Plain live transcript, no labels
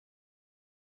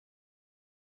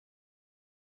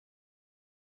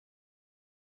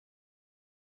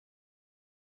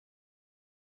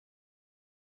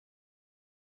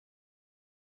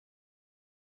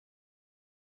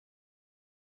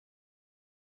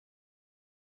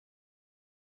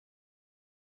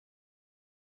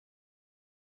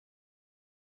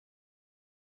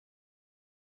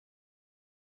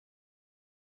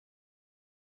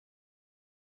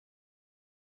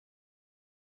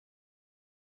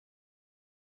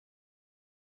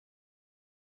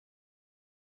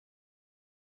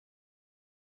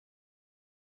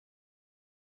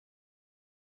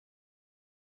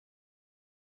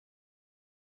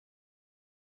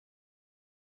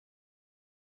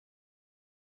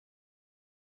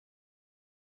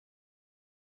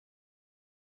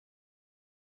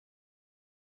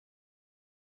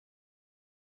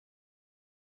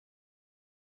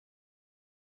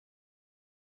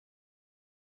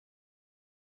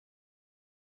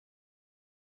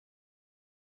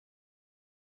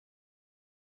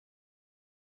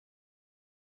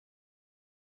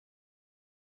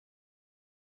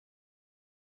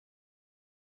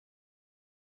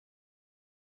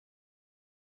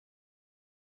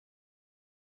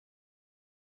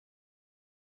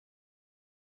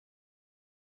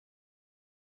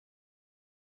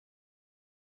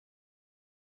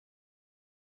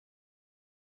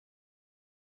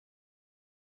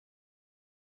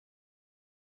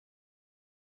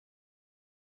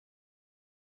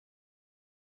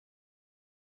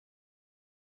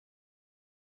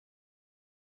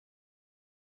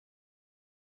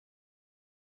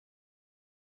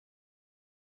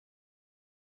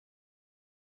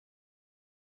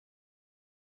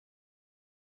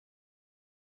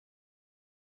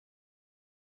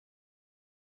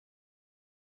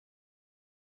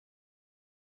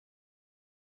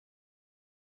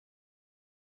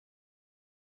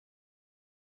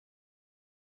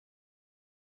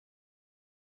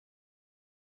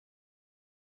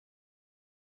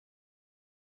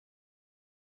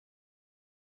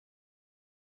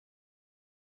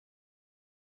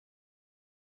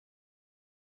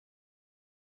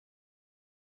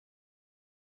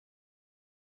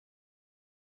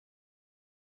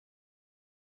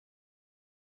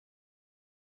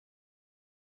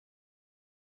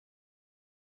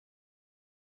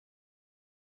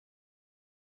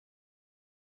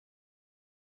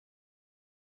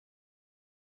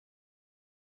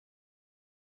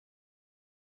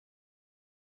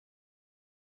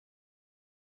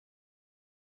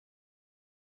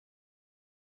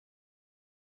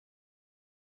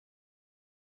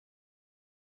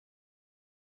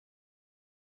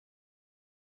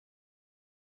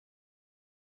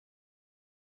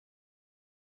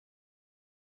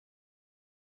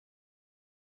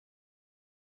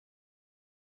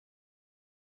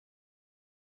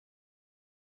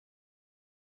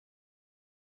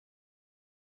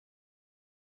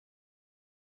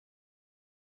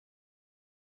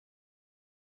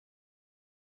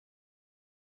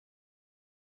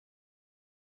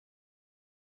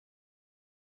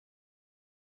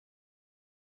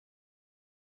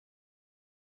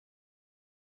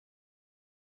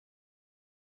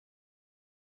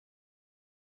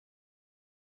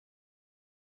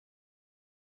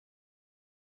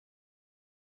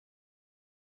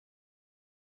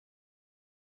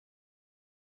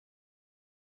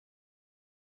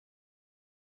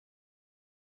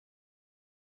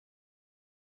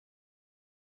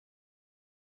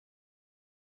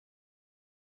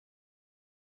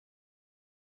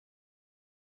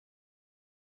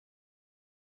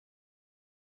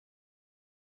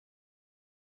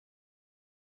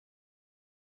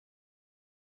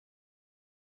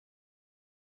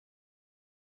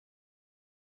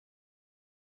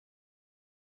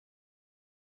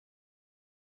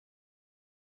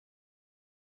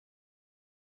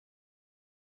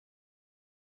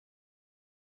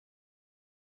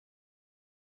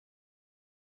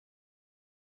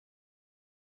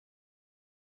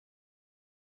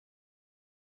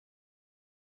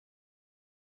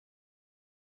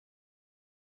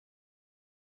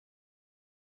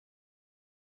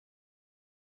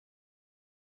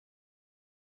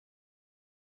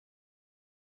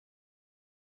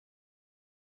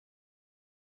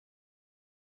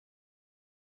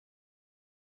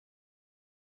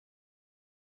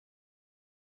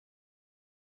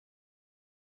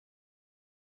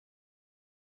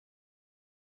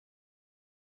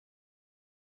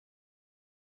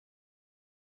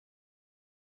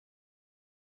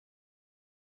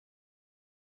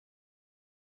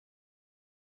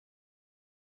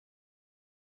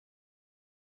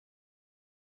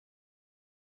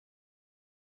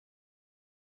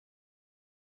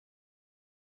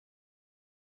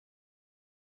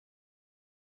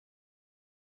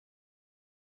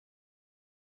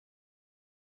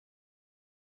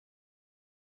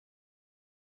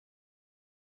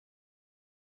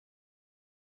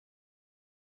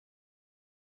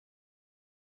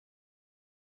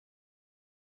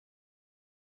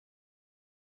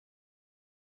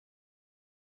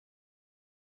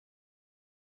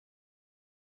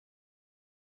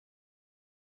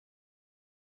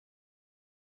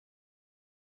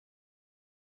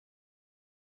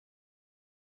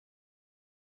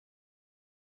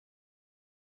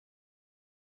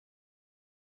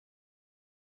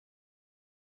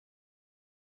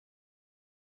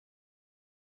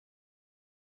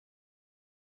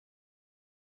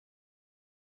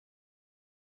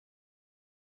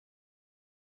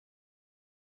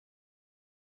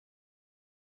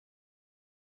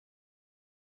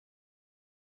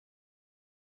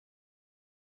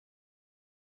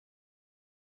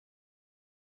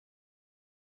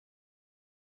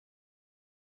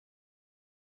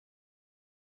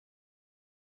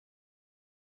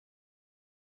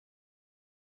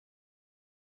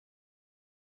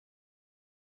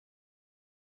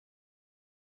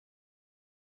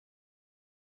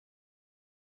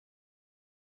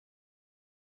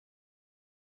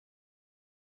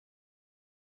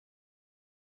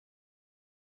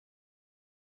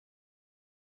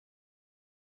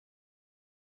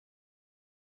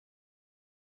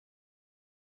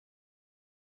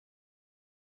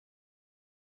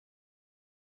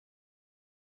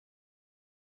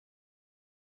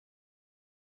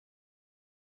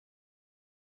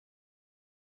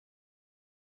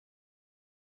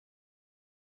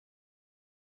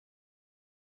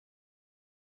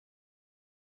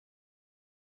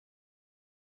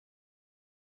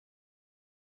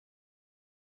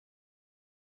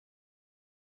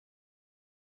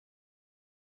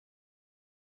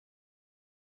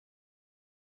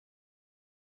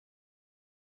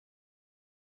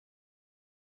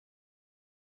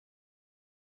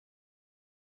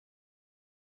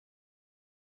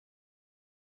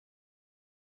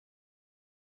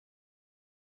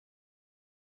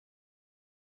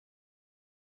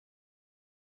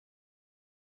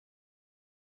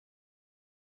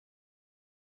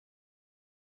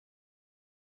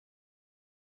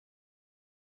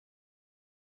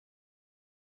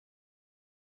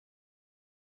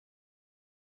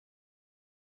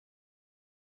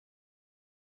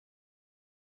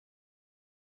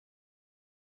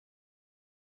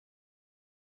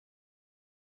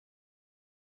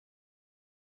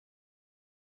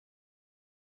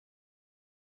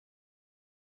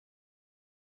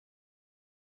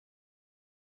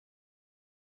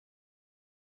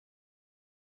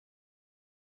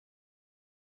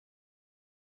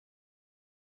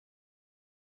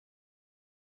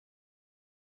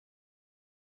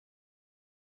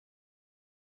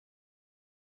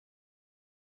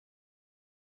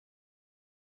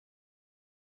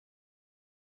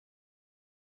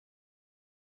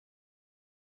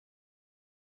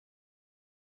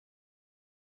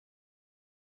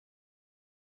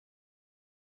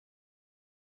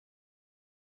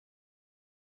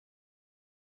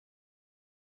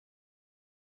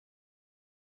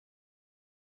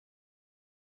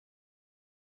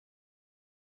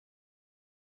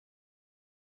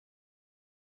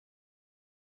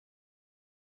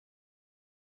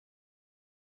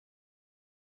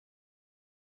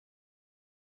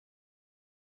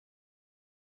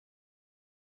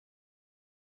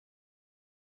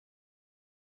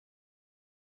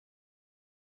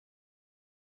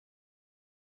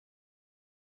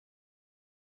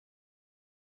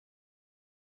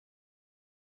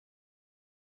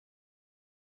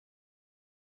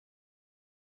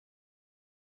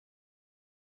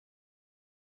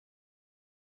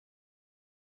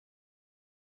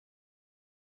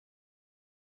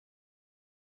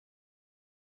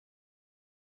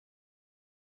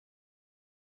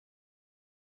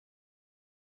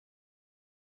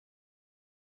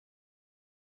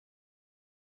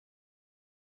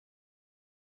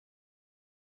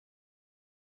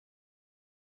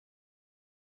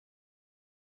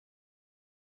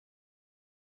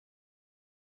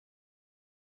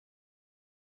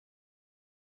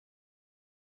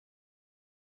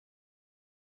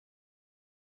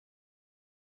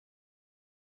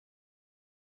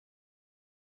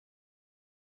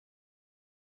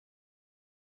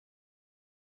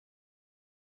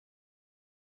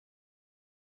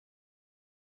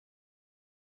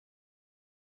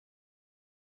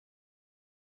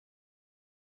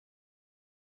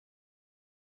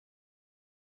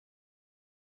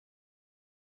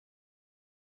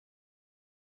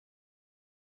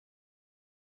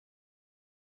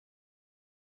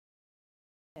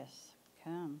Yes,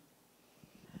 come.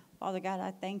 Father God,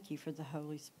 I thank you for the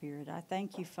Holy Spirit. I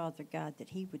thank you, Father God, that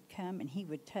he would come and he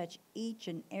would touch each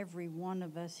and every one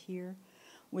of us here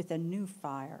with a new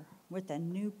fire, with a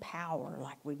new power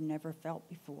like we've never felt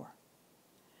before.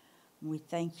 And we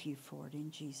thank you for it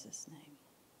in Jesus'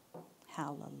 name.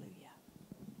 Hallelujah.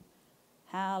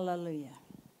 Hallelujah.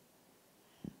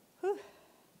 Whew.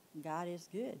 God is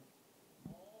good.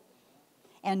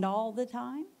 And all the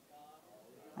time?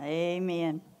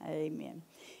 Amen. Amen.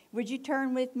 Would you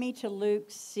turn with me to Luke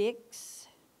 6?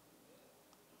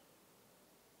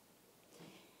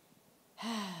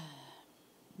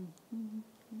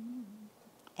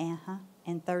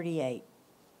 And 38.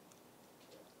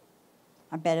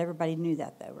 I bet everybody knew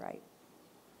that though, right?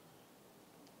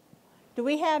 Do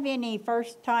we have any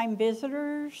first-time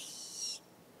visitors?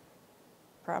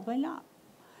 Probably not.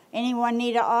 Anyone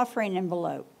need an offering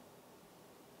envelope?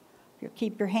 You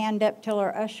keep your hand up till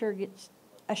our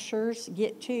ushers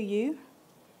get to you,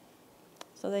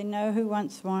 so they know who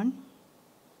wants one.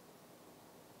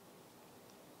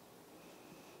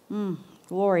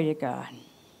 Glory to God.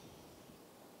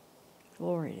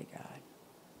 Glory to God.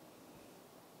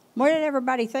 What did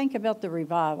everybody think about the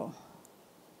revival?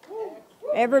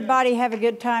 Everybody have a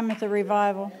good time at the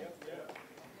revival?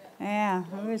 Yeah,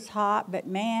 it was hot, but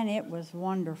man, it was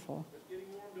wonderful.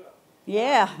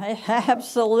 Yeah,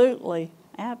 absolutely.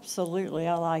 Absolutely,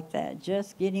 I like that.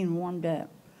 Just getting warmed up.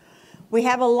 We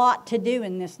have a lot to do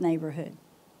in this neighborhood.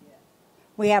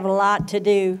 We have a lot to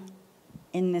do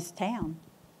in this town,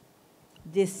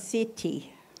 this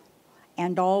city,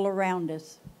 and all around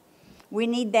us. We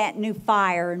need that new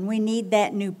fire, and we need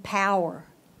that new power.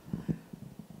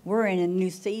 We're in a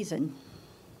new season.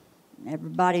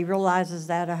 Everybody realizes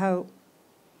that, I hope.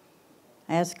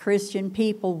 As Christian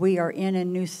people, we are in a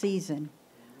new season.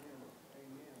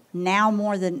 Now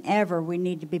more than ever, we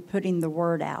need to be putting the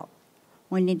word out.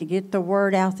 We need to get the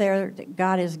word out there that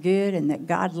God is good and that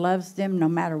God loves them no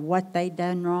matter what they've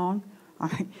done wrong.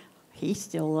 He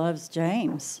still loves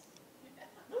James.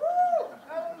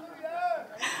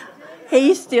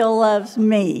 He still loves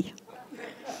me.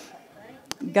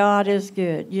 God is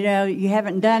good. You know, you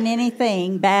haven't done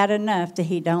anything bad enough that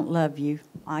he don't love you.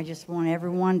 I just want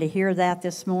everyone to hear that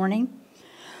this morning.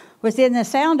 Within the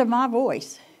sound of my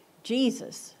voice,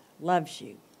 Jesus loves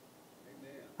you.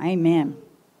 Amen.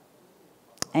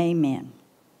 Amen.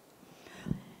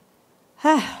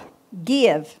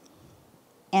 Give,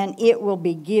 and it will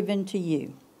be given to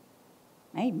you.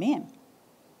 Amen.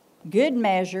 Good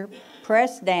measure,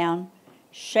 pressed down,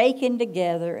 shaken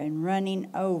together, and running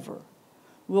over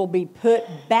will be put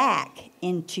back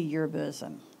into your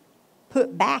bosom.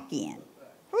 Put back in.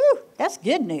 Whew, that's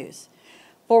good news.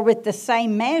 For with the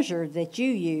same measure that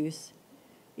you use,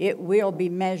 it will be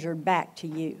measured back to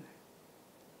you.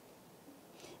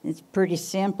 It's pretty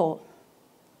simple,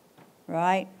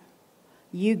 right?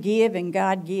 You give and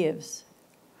God gives.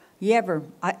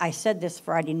 I said this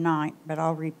Friday night, but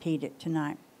I'll repeat it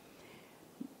tonight.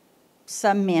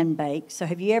 Some men bake. So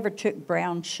have you ever took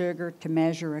brown sugar to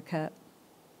measure a cup?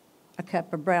 A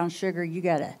cup of brown sugar, you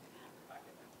got to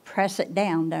press it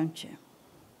down, don't you?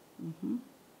 Mm-hmm.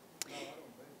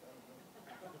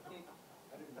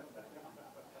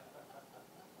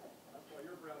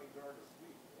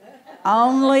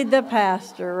 Only the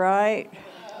pastor, right?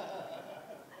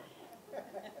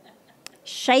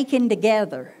 Shaken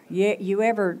together. You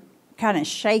ever kind of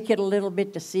shake it a little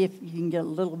bit to see if you can get a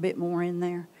little bit more in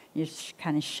there? You just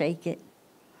kind of shake it.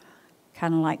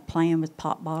 Kind of like playing with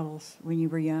pop bottles when you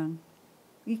were young.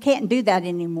 You can't do that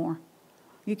anymore.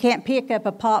 You can't pick up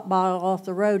a pop bottle off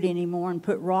the road anymore and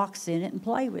put rocks in it and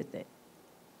play with it.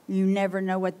 You never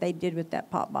know what they did with that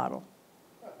pop bottle.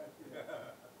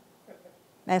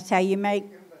 That's how you make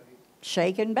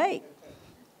shake and bake.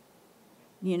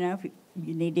 You know,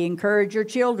 you need to encourage your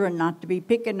children not to be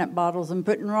picking up bottles and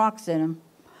putting rocks in them.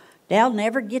 They'll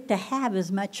never get to have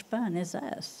as much fun as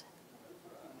us.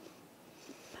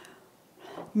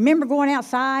 Remember going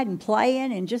outside and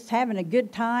playing and just having a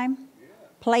good time?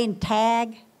 Playing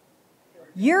tag?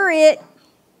 You're it.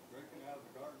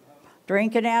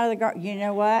 Drinking out of the garden. You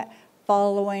know what?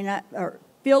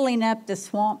 Filling up the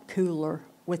swamp cooler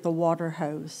with a water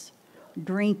hose.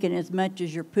 Drinking as much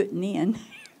as you're putting in.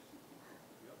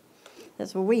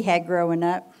 That's what we had growing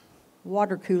up.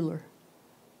 Water cooler.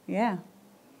 Yeah.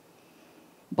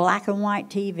 Black and white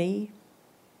TV.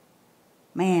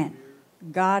 Man,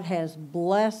 God has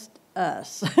blessed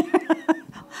us.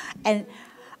 And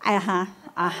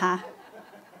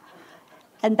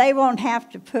And they won't have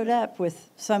to put up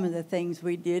with some of the things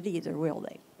we did either, will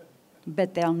they?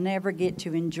 But they'll never get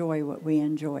to enjoy what we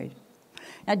enjoyed.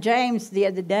 Now, James, the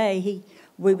other day,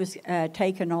 we was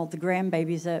taking all the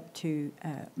grandbabies up to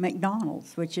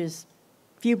McDonald's, which is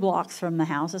a few blocks from the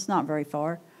house. It's not very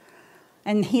far.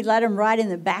 And he let them ride in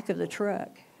the back of the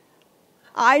truck.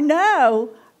 I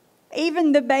know.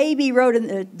 Even the baby rode in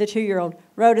the 2-year-old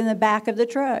rode in the back of the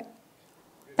truck.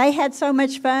 They had so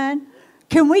much fun.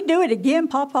 Can we do it again,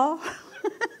 Papa?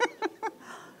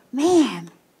 Man.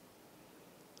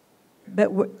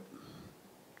 But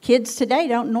kids today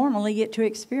don't normally get to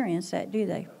experience that, do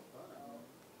they?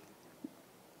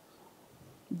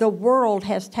 The world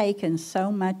has taken so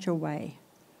much away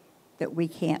that we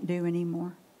can't do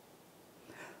anymore.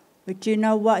 But you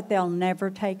know what they'll never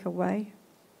take away?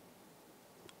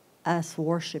 Us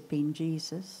worshiping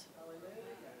Jesus.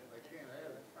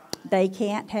 They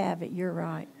can't have it, you're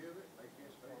right.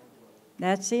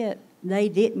 That's it. They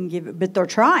didn't give it, but they're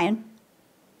trying.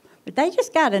 But they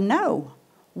just got to know,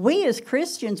 we as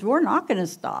Christians, we're not going to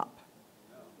stop.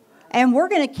 And we're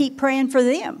going to keep praying for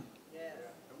them.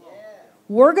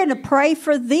 We're going to pray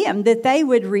for them that they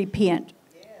would repent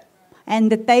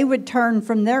and that they would turn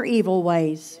from their evil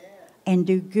ways and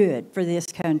do good for this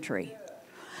country.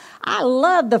 I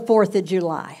love the 4th of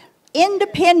July.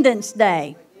 Independence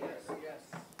Day.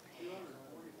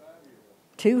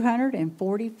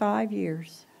 245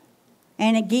 years.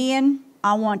 And again,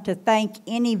 I want to thank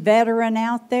any veteran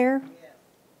out there.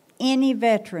 Any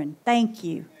veteran. Thank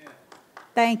you.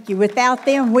 Thank you. Without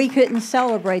them, we couldn't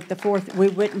celebrate the 4th. We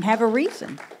wouldn't have a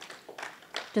reason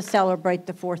to celebrate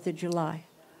the 4th of July.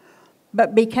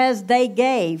 But because they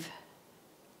gave,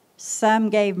 some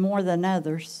gave more than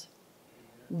others,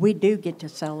 we do get to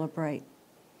celebrate.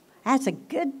 That's a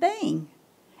good thing.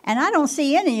 And I don't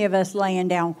see any of us laying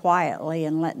down quietly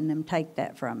and letting them take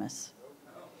that from us.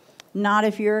 Not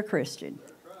if you're a Christian.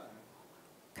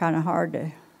 Kind of hard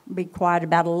to be quiet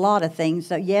about a lot of things.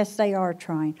 So yes, they are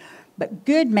trying. But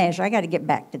good measure, I got to get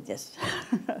back to this.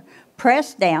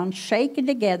 Pressed down, shaken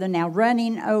together, now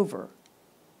running over.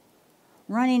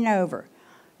 Running over.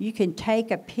 You can take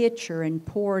a pitcher and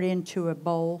pour it into a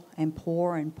bowl and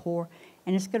pour,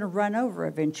 and it's going to run over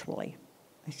eventually.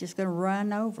 It's just going to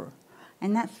run over.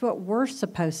 And that's what we're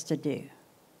supposed to do.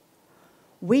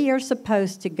 We are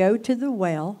supposed to go to the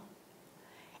well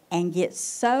and get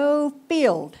so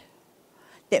filled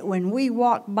that when we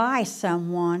walk by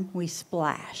someone, we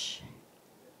splash.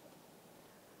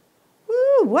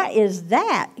 Woo, what is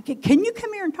that? Can you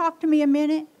come here and talk to me a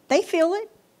minute? They feel it.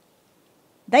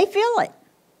 They feel it.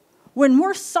 When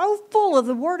we're so full of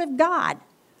the Word of God,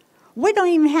 we don't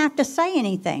even have to say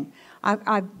anything.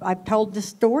 I've told this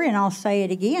story, and I'll say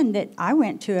it again, that I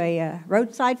went to a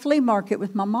roadside flea market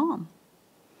with my mom.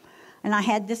 And I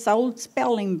had this old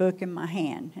spelling book in my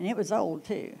hand, and it was old,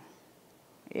 too.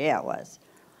 Yeah, it was.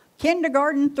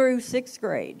 Kindergarten through 6th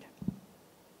grade,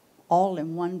 all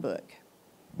in one book.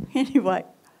 Anyway,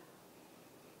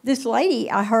 this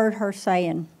lady, I heard her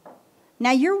saying,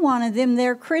 "Now, you're one of them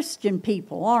there Christian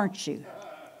people, aren't you?"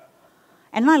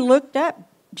 And I looked up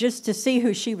just to see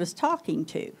who she was talking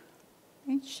to.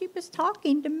 And she was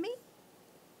talking to me.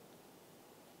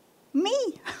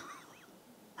 Me.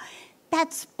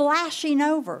 That's splashing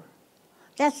over.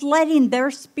 That's letting their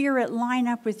spirit line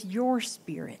up with your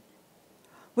spirit.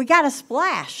 We got to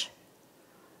splash.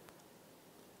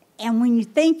 And when you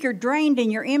think you're drained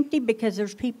and you're empty, because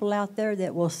there's people out there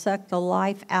that will suck the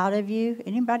life out of you.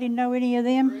 Anybody know any of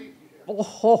them?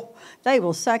 Oh, they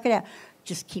will suck it out.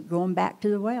 Just keep going back to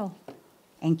the well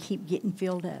and keep getting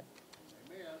filled up.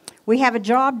 We have a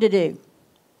job to do.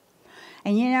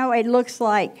 And you know, it looks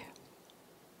like,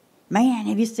 man,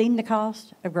 have you seen the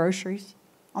cost of groceries?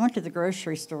 I went to the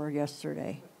grocery store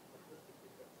yesterday.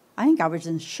 I think I was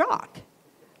in shock.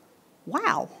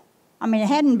 Wow. I mean, it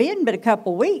hadn't been but a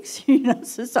couple weeks,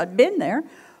 since I'd been there.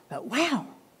 But wow.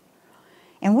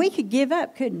 And we could give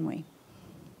up, couldn't we?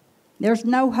 There's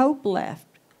no hope left.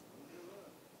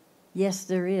 Yes,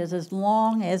 there is. As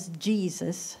long as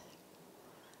Jesus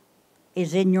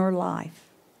is in your life,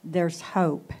 there's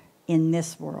hope in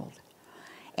this world.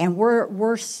 And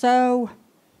we're so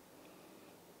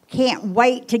can't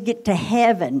wait to get to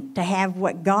heaven to have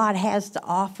what God has to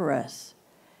offer us.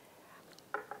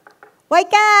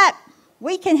 Wake up!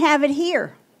 We can have it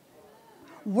here.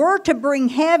 We're to bring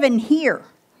heaven here.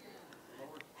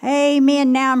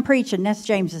 Amen. Now I'm preaching. That's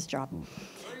James's job.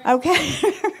 Okay.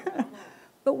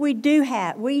 But we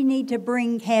need to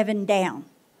bring heaven down.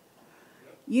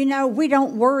 We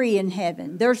don't worry in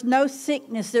heaven. There's no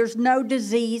sickness. There's no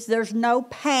disease. There's no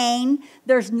pain.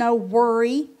 There's no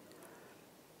worry.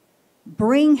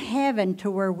 Bring heaven to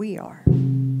where we are.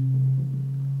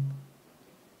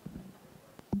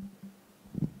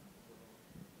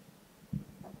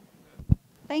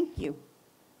 Thank you.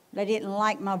 They didn't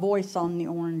like my voice on the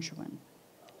orange one.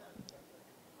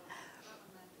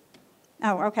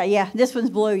 Oh, okay, yeah, this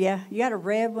one's blue, yeah. You got a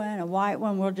red one, a white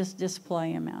one, we'll just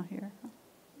display them out here.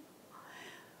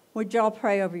 Would y'all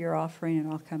pray over your offering,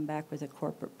 and I'll come back with a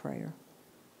corporate prayer.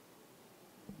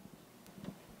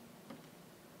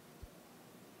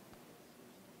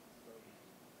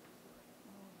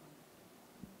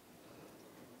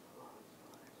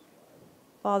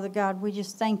 Father God, we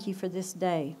just thank you for this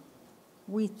day.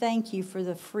 We thank you for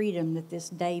the freedom that this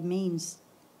day means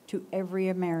to every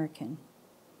American.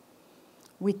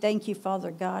 We thank you,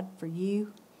 Father God, for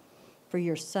you, for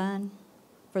your Son,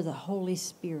 for the Holy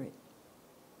Spirit.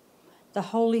 The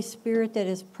Holy Spirit that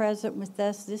is present with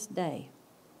us this day.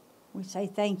 We say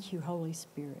thank you, Holy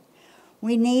Spirit.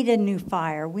 We need a new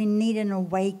fire. We need an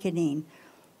awakening.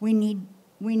 We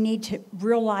need to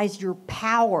realize your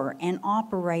power and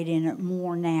operate in it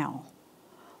more now.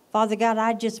 Father God,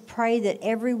 I just pray that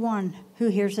everyone who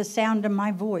hears the sound of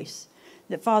my voice,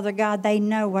 that, Father God, they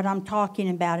know what I'm talking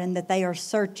about and that they are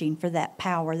searching for that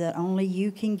power that only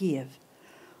you can give.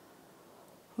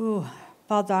 Ooh,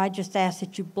 Father, I just ask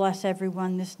that you bless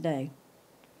everyone this day.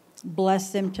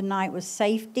 Bless them tonight with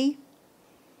safety,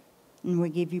 and we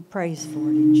give you praise for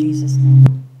it in Jesus'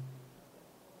 name.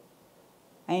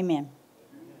 Amen.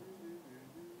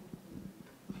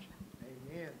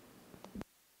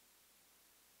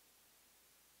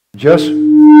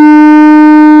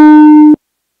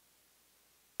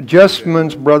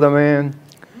 Adjustments, brother man.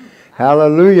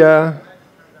 Hallelujah.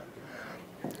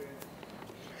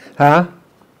 Huh?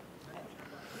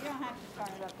 You don't have to turn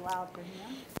it up loud for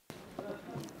him.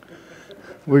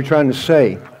 What are you trying to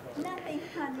say? Nothing,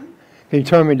 honey. Can you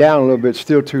turn me down a little bit?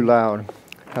 Still too loud.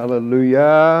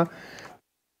 Hallelujah.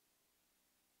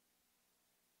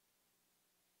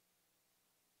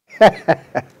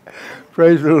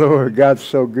 Praise the Lord. God's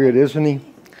so good, isn't he?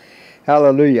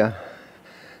 Hallelujah.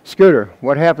 Scooter,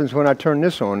 what happens when I turn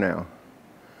this on now?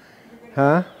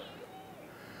 Huh?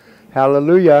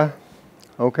 Hallelujah.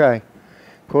 Okay.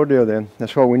 Cool deal then.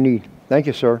 That's what we need. Thank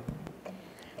you, sir.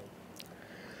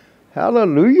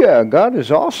 Hallelujah. God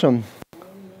is awesome.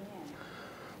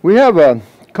 We have a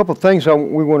couple things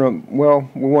we want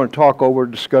to talk over,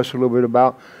 discuss a little bit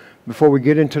about before we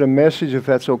get into the message, if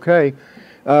that's okay.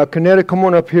 Kanetta, come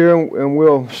on up here and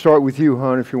we'll start with you,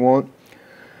 hon, if you want.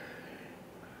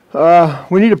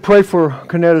 We need to pray for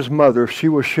Kanetta's mother. She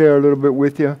will share a little bit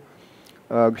with you.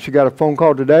 She got a phone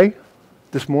call today,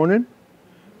 this morning.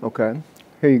 Okay.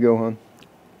 Here you go, hon.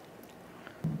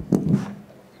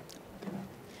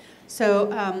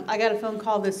 So I got a phone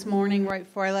call this morning right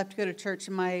before I left to go to church,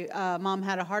 and my mom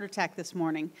had a heart attack this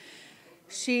morning.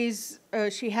 She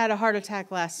had a heart attack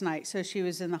last night, so she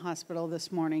was in the hospital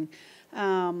this morning.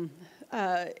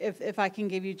 If I can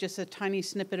give you just a tiny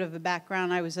snippet of a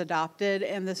background, I was adopted,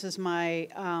 and this is my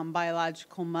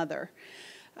biological mother.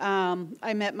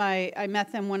 I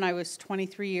met them when I was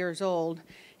 23 years old,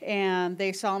 and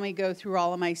they saw me go through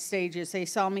all of my stages. They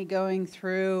saw me going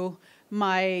through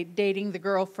my dating the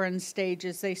girlfriend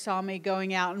stages. They saw me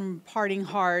going out and partying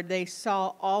hard. They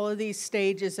saw all of these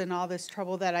stages and all this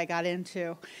trouble that I got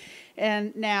into.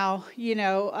 And now,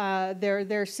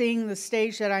 they're seeing the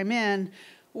stage that I'm in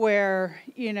where,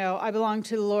 I belong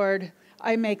to the Lord.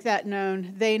 I make that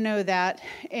known. They know that.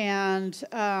 And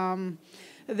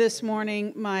this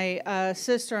morning, my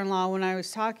sister-in-law, when I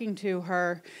was talking to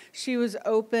her, she was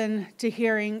open to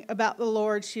hearing about the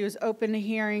Lord. She was open to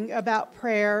hearing about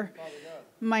prayer.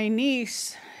 My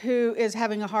niece, who is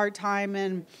having a hard time,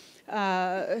 and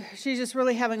she's just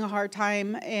really having a hard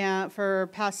time, and for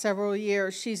past several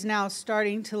years, she's now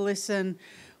starting to listen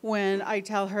when I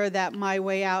tell her that my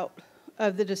way out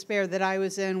of the despair that I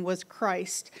was in was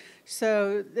Christ.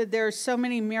 So there's so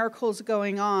many miracles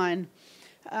going on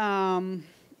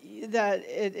that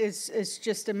it's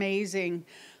just amazing.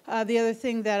 The other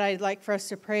thing that I'd like for us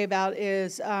to pray about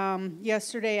is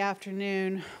yesterday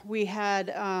afternoon we had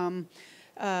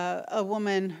a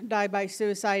woman die by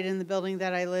suicide in the building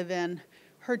that I live in.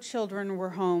 Her children were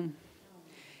home.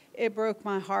 It broke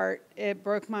my heart. It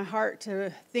broke my heart to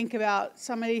think about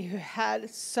somebody who had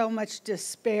so much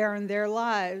despair in their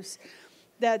lives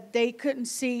that they couldn't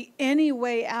see any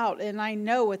way out. And I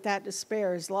know what that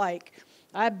despair is like.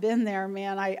 I've been there,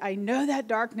 man. I know that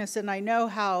darkness, and I know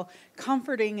how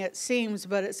comforting it seems,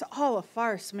 but it's all a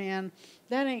farce, man.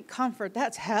 That ain't comfort.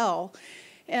 That's hell.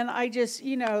 And I just,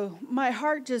 my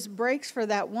heart just breaks for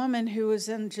that woman who was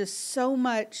in just so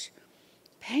much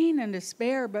pain and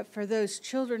despair, but for those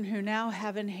children who now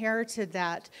have inherited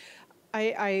that,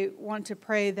 I want to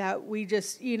pray that we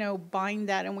just, bind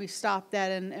that and we stop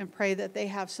that and pray that they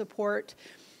have support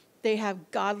they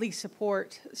have godly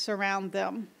support surround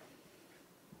them.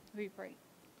 Will you pray?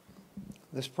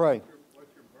 Let's pray.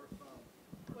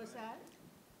 What's that?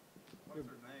 What's her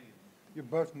name? Your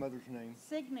birth mother's name.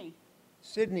 Signy.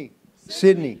 Sydney.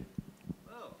 Sydney.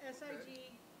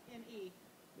 S-I-G-N-E.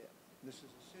 Yeah. This is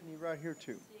Sydney right here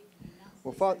too.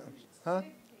 Well, Father, huh?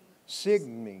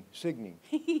 Signy. Signy.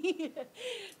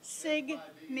 Signy.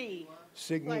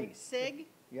 Like sig?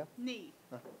 Yeah. Knee.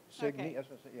 Signy. Okay. That's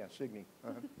what I said. Yeah, Signy.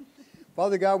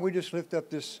 Father God, we just lift up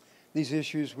these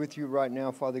issues with you right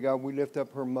now. Father God, we lift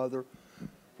up her mother.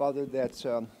 Father, that's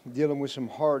dealing with some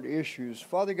hard issues.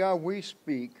 Father God, we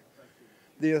speak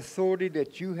the authority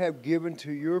that you have given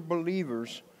to your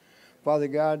believers, Father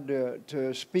God,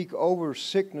 to speak over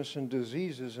sickness and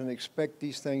diseases and expect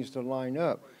these things to line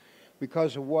up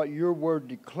because of what your word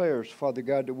declares, Father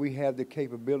God, that we have the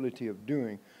capability of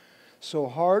doing. So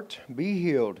heart, be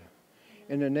healed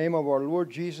in the name of our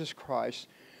Lord Jesus Christ,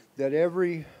 that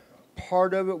every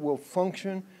part of it will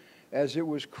function as it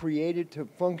was created to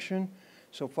function.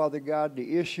 So, Father God,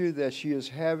 the issue that she is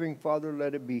having, Father,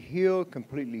 let it be healed,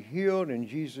 completely healed in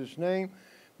Jesus' name,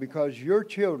 because your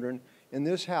children in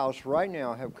this house right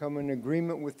now have come in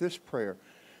agreement with this prayer,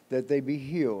 that they be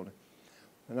healed.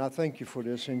 And I thank you for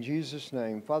this in Jesus'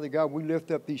 name. Father God, we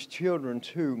lift up these children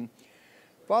too.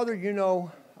 Father, you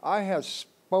know, I have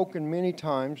spoken many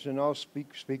times, and I'll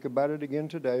speak about it again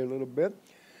today a little bit.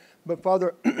 But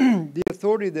Father, the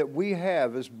authority that we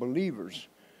have as believers,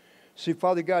 see,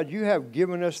 Father God, you have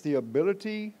given us the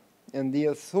ability and the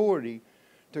authority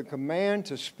to command,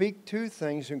 to speak to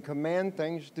things and command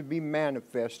things to be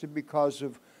manifested because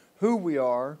of who we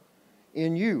are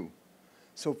in you.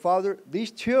 So, Father,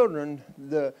 these children,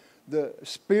 the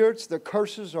spirits, the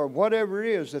curses, or whatever it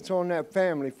is that's on that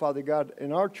family, Father God,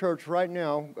 in our church right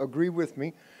now, agree with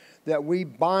me, that we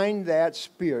bind that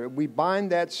spirit. We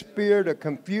bind that spirit of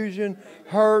confusion,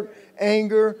 hurt,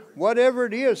 anger, whatever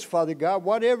it is, Father God,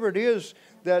 whatever it is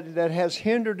that has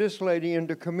hindered this lady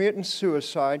into committing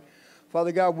suicide.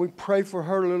 Father God, we pray for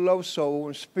her little old soul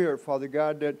and spirit, Father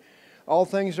God, that all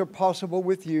things are possible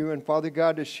with you. And Father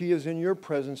God, that she is in your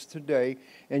presence today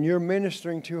and you're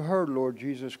ministering to her, Lord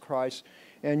Jesus Christ,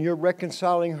 and you're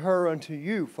reconciling her unto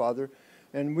you, Father.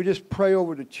 And we just pray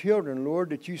over the children, Lord,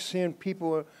 that you send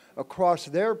people across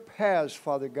their paths,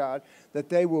 Father God, that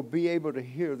they will be able to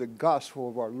hear the gospel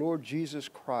of our Lord Jesus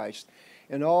Christ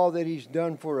and all that he's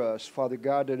done for us, Father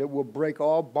God, that it will break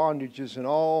all bondages and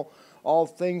all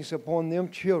things upon them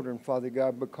children, Father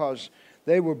God, because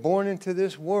they were born into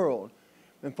this world.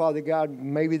 And Father God,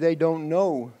 maybe they don't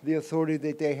know the authority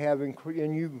that they have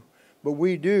in you, but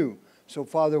we do. So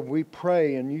Father, we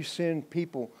pray and you send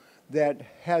people that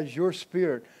has your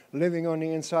spirit living on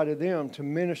the inside of them to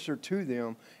minister to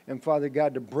them. And Father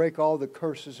God, to break all the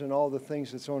curses and all the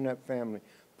things that's on that family.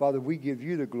 Father, we give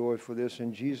you the glory for this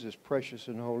in Jesus' precious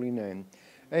and holy name.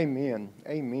 Amen.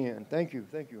 Amen. Thank you.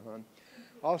 Thank you, hon.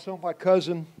 Also, my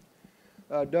cousin,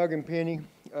 Doug and Penny,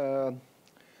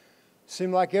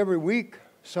 seem like every week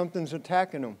something's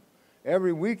attacking them.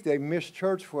 Every week they miss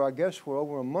church for, I guess, for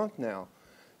over a month now.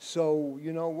 So,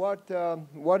 you know what?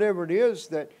 Whatever it is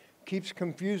that keeps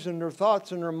confusing their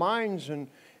thoughts and their minds and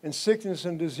sickness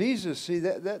and diseases. See,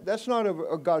 that's not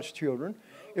of God's children.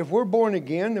 If we're born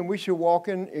again, then we should walk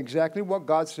in exactly what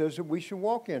God says that we should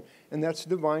walk in, and that's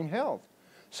divine health.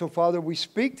 So, Father, we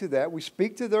speak to that. We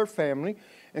speak to their family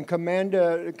and command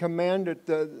that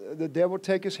the devil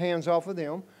take his hands off of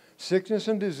them. Sickness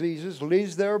and diseases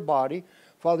leaves their body.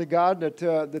 Father God,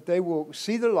 that they will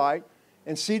see the light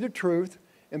and see the truth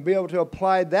and be able to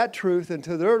apply that truth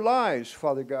into their lives,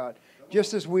 Father God,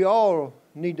 just as we all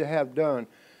need to have done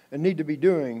and need to be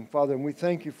doing, Father. And we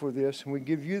thank you for this, and we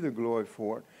give you the glory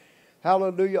for it.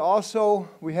 Hallelujah. Also,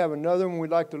 we have another one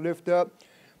we'd like to lift up.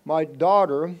 My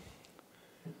daughter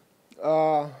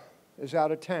is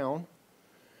out of town,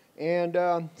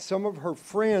 and some of her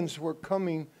friends were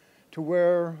coming to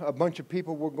where a bunch of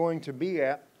people were going to be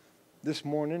at this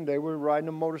morning. They were riding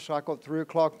a motorcycle at 3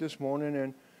 o'clock this morning,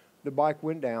 and the bike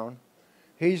went down.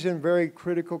 He's in very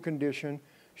critical condition.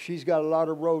 She's got a lot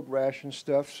of road rash and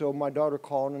stuff, so my daughter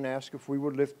called and asked if we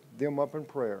would lift them up in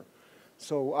prayer.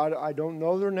 So I don't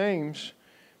know their names,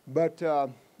 but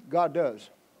God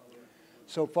does.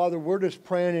 So, Father, we're just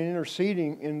praying and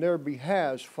interceding in their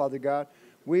behalf, Father God.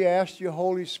 We ask you,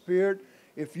 Holy Spirit,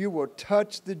 if you will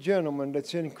touch the gentleman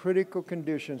that's in critical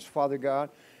conditions, Father God.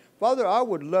 Father, I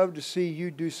would love to see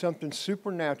you do something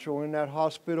supernatural in that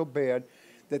hospital bed,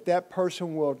 that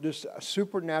person will just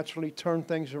supernaturally turn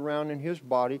things around in his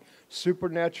body.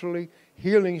 Supernaturally,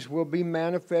 healings will be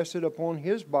manifested upon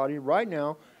his body right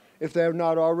now if they're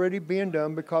not already being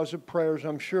done because of prayers.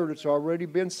 I'm sure it's already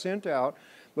been sent out.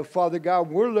 But Father God,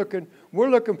 we're looking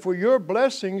for your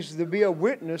blessings to be a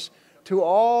witness to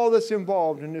all that's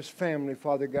involved in this family,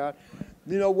 Father God.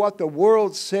 You know what the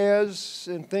world says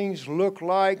and things look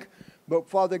like, but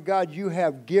Father God, you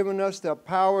have given us the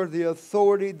power, the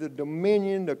authority, the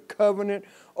dominion, the covenant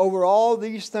over all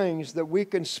these things that we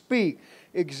can speak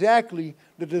exactly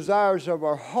the desires of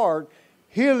our heart.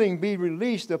 Healing be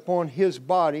released upon his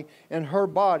body and her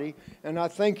body. And I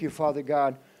thank you, Father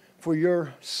God, for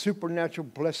your supernatural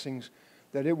blessings,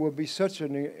 that it will be such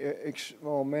an,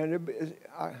 oh man,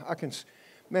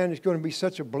 man, it's going to be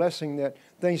such a blessing that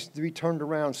things to be turned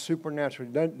around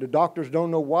supernaturally. The doctors don't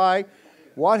know why,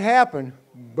 what happened,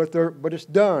 but it's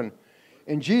done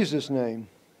in Jesus' name.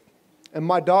 And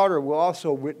my daughter will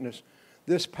also witness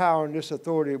this power and this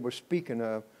authority we're speaking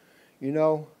of. You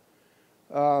know,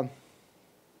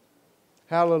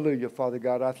 hallelujah, Father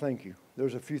God, I thank you.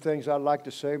 There's a few things I'd like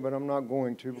to say, but I'm not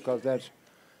going to because that's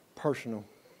personal.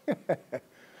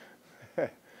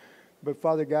 But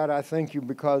Father God, I thank you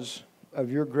because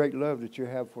of your great love that you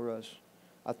have for us.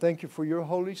 I thank you for your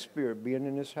Holy Spirit being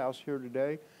in this house here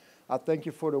today. I thank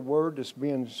you for the word that's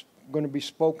going to be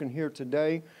spoken here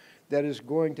today, that is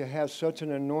going to have such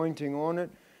an anointing on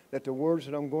it, that the words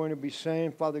that I'm going to be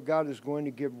saying, Father God, is going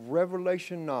to give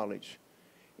revelation knowledge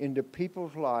into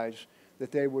people's lives,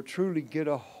 that they will truly get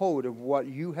a hold of what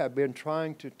you have been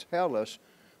trying to tell us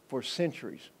for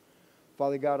centuries.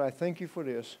 Father God, I thank you for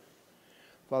this.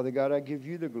 Father God, I give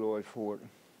you the glory for it.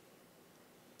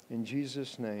 In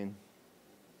Jesus' name,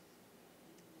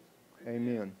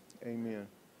 amen. Amen.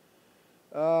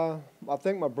 I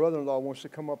think my brother-in-law wants to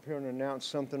come up here and announce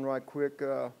something right quick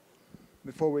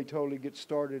before we totally get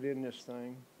started in this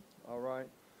thing. All right?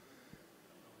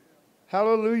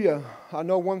 Hallelujah. I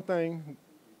know one thing.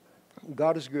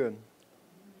 God is good.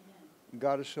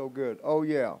 God is so good. Oh,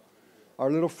 yeah. Our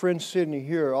little friend Sydney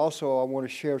here also, I want to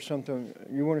share something.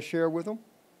 You want to share with them?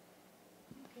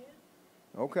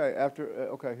 Okay.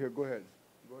 Okay, here, go ahead.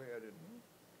 Go ahead.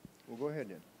 Well, go ahead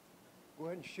then. Go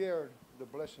ahead and share the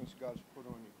blessings God's put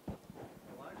on you.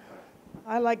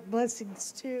 I like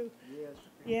blessings too. Yes.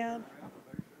 Yeah.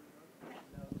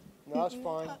 No, that's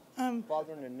fine.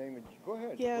 Father, in the name of Jesus. Go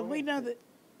ahead. Yeah, Go ahead. we know that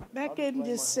back in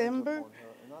December,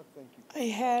 I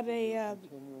had a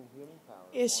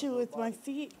issue with my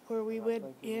feet where we went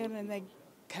in and they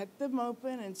cut them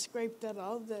open and scraped out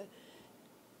all the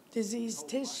diseased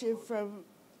tissue from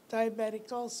diabetic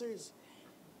ulcers.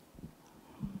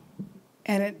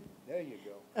 And there you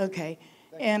go. Okay.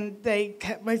 And they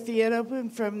cut my feet open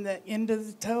from the end of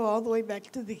the toe all the way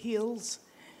back to the heels.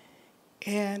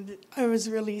 And I was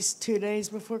released 2 days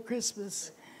before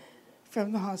Christmas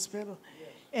from the hospital.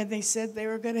 And they said they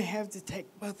were going to have to take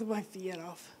both of my feet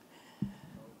off.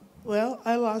 Well,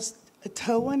 I lost a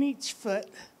toe on each foot.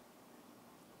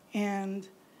 And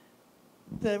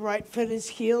the right foot is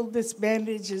healed. This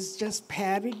bandage is just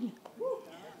padding.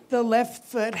 The left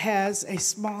foot has a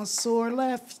small sore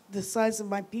left, the size of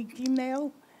my pinky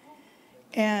nail,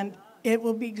 and it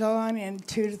will be gone in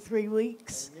 2 to 3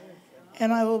 weeks,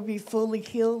 and I will be fully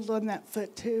healed on that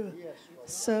foot too.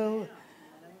 So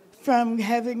from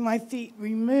having my feet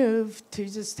removed to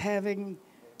just having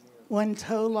one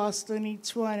toe lost on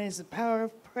each one is the power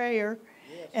of prayer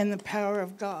and the power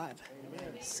of God.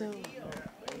 So.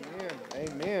 Amen.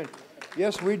 Amen.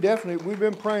 Yes, we've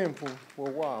been praying for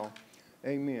a while.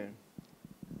 Amen.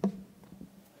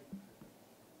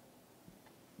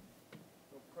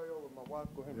 Pray over my wife.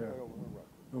 Go ahead and pray over her.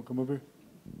 You want to come over here?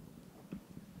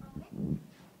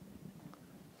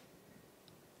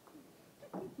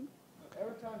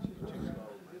 Every time she just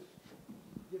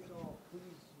gets all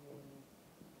pleased.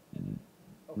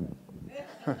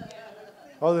 Okay.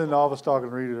 Other than I was talking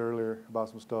to Rita earlier about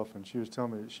some stuff, and she was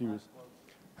telling me that she was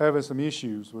having some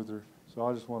issues with her, so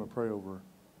I just want to pray over her.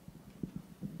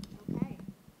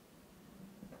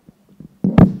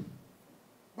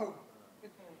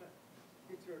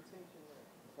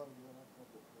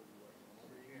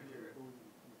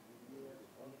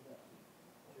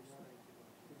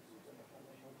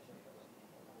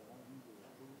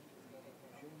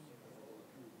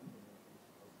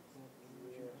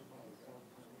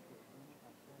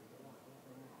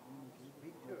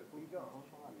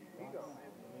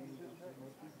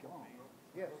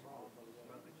 Yes.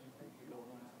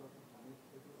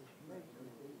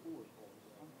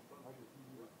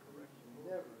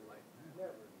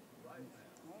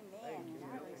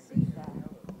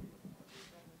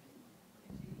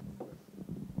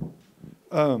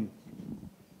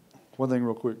 One thing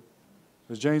real quick.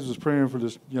 As James was praying for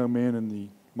this young man in the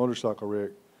motorcycle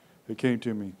wreck, it came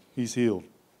to me, he's healed.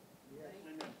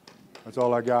 That's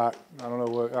all I got. I don't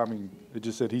know what, I mean, it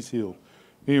just said he's healed.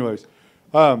 Anyways,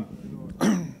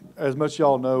 as much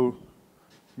y'all know,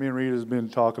 me and Rita's been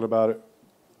talking about it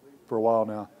for a while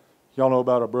now. Y'all know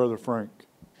about our brother Frank.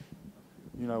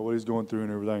 You know, what he's going through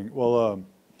and everything. Well,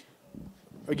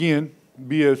 again,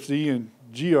 BFC and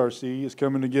GRC is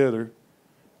coming together,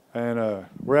 and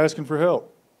we're asking for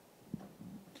help.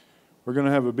 We're going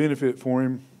to have a benefit for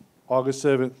him August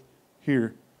 7th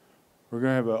here. We're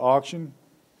going to have an auction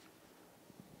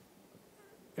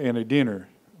and a dinner.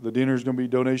 The dinner is going to be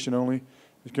donation only.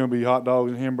 It's going to be hot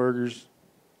dogs and hamburgers,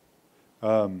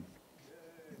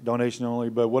 donation only.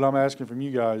 But what I'm asking from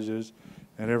you guys is,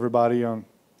 and everybody on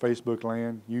Facebook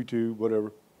land, YouTube,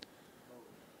 whatever,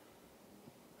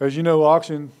 as you know,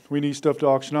 auction, we need stuff to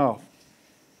auction off.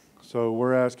 So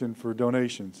we're asking for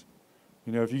donations.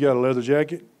 You know, if you got a leather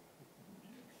jacket,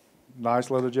 nice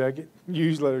leather jacket,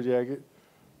 used leather jacket,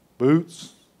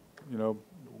 boots, you know,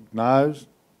 knives,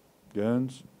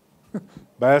 guns,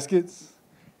 baskets,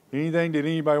 anything that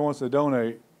anybody wants to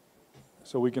donate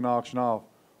so we can auction off,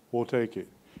 we'll take it.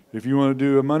 If you want to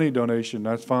do a money donation,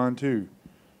 that's fine too.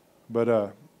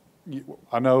 But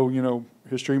I know, you know,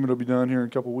 his treatment will be done here in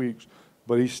a couple of weeks,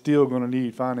 but he's still going to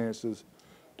need finances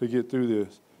to get through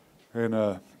this. And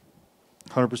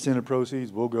 100% of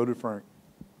proceeds will go to Frank.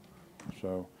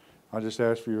 So I just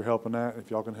ask for your help in that.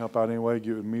 If y'all can help out anyway,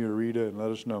 get with me or Rita and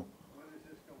let us know. When is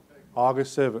this going to take place?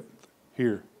 August 7th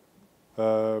here.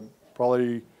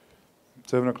 Probably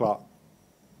 7 o'clock.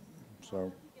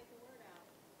 So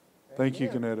thank you,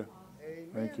 Kaneda.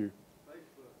 Thank you.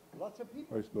 Facebook. Lots of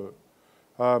people.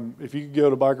 Facebook. If you could go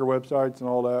to biker websites and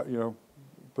all that, you know,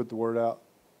 put the word out,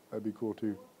 that'd be cool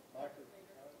too.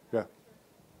 Yeah.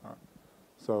 All right.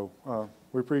 So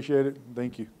we appreciate it.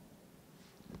 Thank you.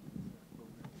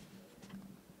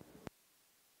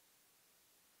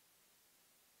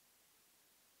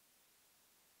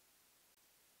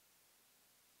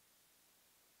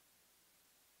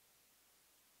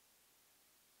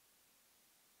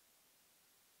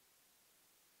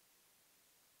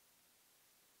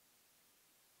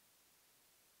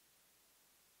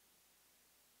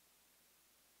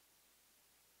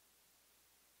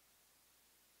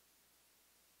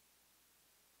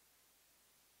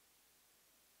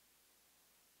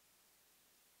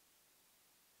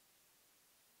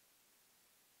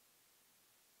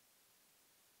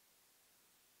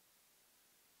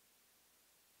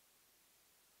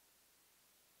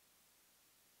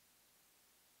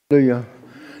 Hallelujah.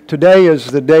 Today is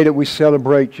the day that we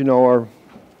celebrate, you know, our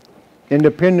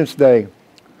Independence Day.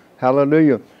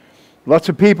 Hallelujah. Lots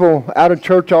of people out of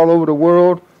church all over the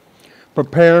world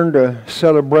preparing to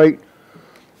celebrate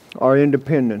our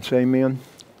independence. Amen.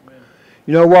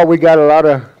 You know what? We got a lot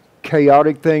of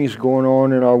chaotic things going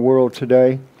on in our world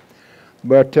today.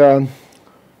 But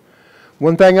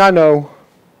one thing I know,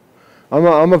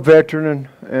 I'm a veteran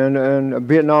and a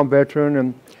Vietnam veteran,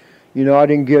 and you know, I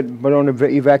didn't get but on the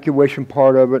evacuation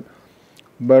part of it,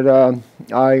 but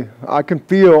I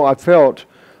felt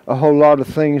a whole lot of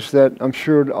things that I'm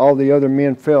sure all the other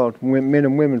men felt, men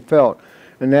and women felt,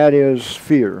 and that is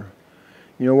fear.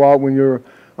 You know what?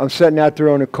 I'm sitting out there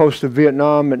on the coast of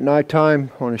Vietnam at nighttime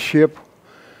on a ship,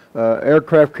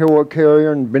 aircraft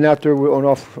carrier, and been out there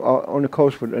on the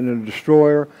coast in a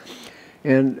destroyer,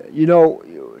 and you know,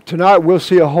 tonight we'll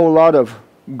see a whole lot of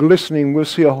glistening. We'll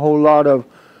see a whole lot of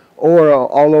aura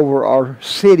all over our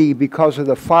city because of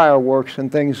the fireworks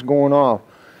and things going off.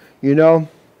 You know,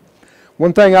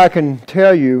 one thing I can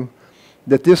tell you,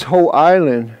 that this whole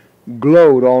island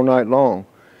glowed all night long.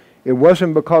 It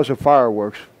wasn't because of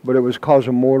fireworks, but it was because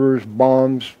of mortars,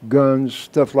 bombs, guns,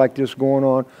 stuff like this going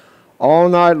on all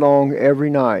night long,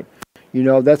 every night. You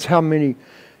know, that's how many,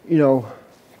 you know,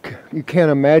 you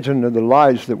can't imagine the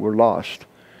lives that were lost.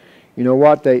 You know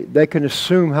what? They can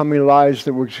assume how many lives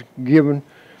that were given.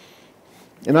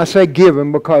 And I say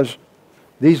given because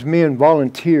these men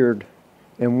volunteered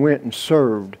and went and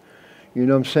served. You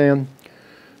know what I'm saying?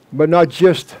 But not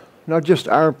just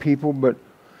our people, but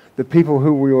the people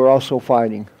who we were also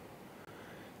fighting.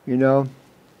 You know?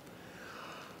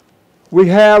 We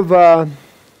have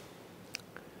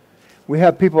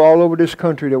people all over this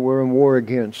country that we're in war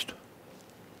against.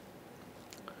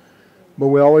 But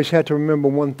we always have to remember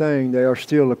one thing: they are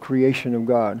still a creation of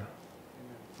God.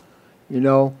 You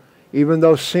know? Even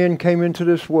though sin came into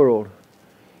this world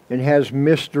and has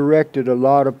misdirected a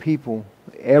lot of people,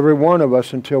 every one of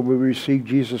us, until we received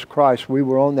Jesus Christ, we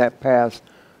were on that path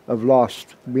of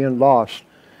being lost.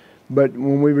 But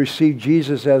when we received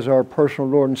Jesus as our personal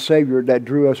Lord and Savior, that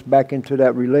drew us back into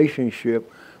that relationship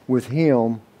with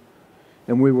Him,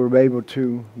 and we were able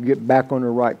to get back on the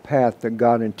right path that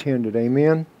God intended.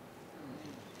 Amen?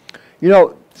 You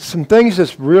know, some things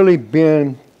that's really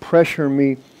been pressuring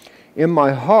me in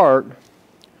my heart,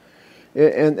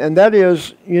 and that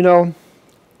is, you know,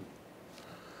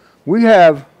 we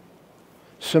have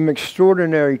some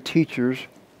extraordinary teachers.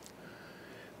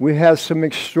 We have some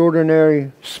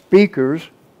extraordinary speakers,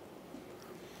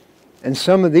 and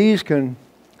some of these can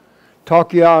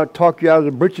talk you out of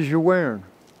the britches you're wearing.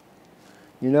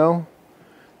 You know,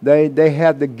 they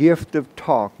have the gift of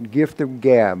talk, the gift of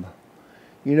gab.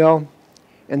 You know,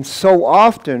 and so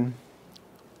often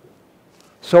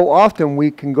we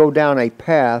can go down a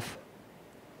path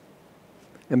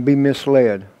and be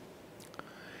misled.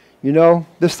 You know,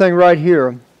 this thing right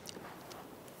here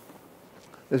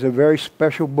is a very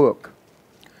special book.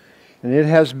 And it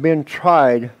has been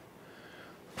tried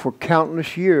for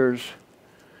countless years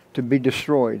to be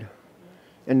destroyed.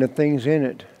 And the things in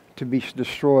it to be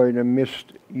destroyed and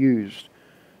misused,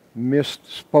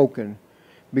 misspoken.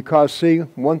 Because, see,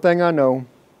 one thing I know,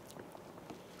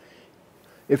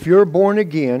 if you're born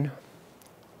again,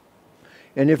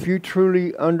 and if you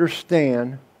truly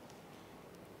understand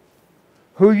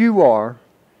who you are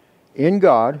in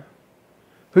God,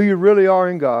 who you really are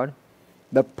in God,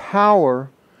 the power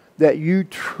that you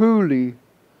truly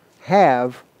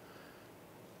have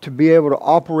to be able to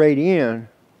operate in,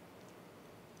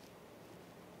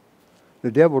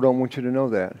 the devil don't want you to know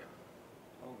that.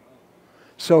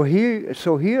 So he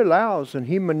allows and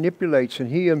he manipulates and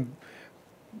he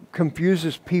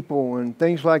confuses people and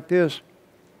things like this,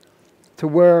 to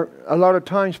where a lot of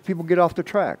times people get off the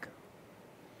track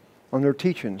on their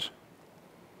teachings.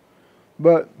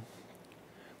 But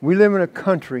we live in a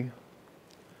country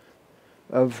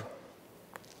of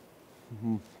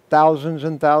thousands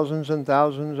and thousands and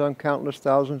thousands and countless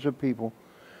thousands of people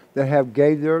that have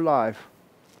gave their life.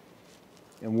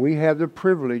 And we have the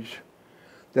privilege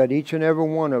that each and every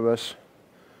one of us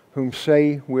whom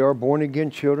say we are born again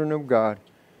children of God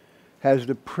has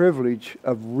the privilege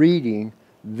of reading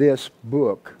this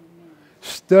book,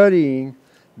 studying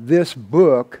this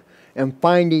book, and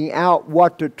finding out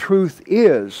what the truth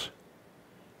is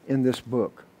in this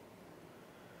book.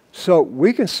 So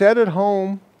we can sit at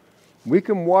home, we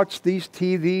can watch these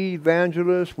TV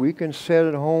evangelists, we can sit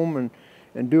at home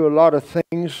and do a lot of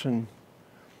things and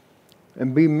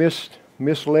be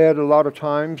misled a lot of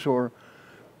times, or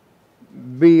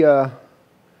be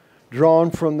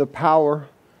drawn from the power,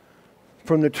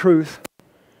 from the truth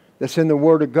that's in the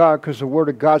Word of God, because the Word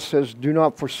of God says, do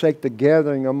not forsake the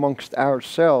gathering amongst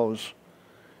ourselves.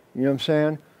 You know what I'm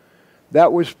saying?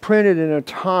 That was printed in a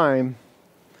time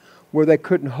where they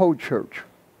couldn't hold church.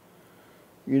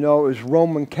 You know, it was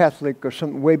Roman Catholic or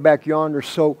something way back yonder.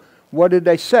 So what did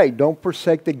they say? Don't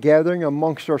forsake the gathering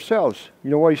amongst ourselves.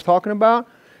 You know what he's talking about?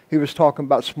 He was talking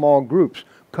about small groups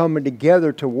coming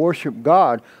together to worship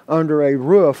God under a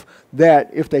roof that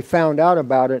if they found out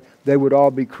about it, they would all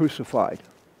be crucified.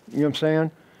 You know what I'm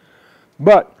saying?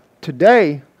 But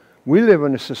today, we live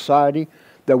in a society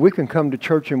that we can come to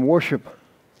church and worship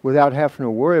without having to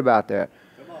worry about that.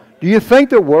 Do you think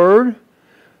the Word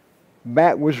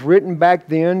was written back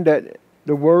then, that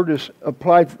the Word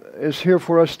is here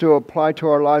for us to apply to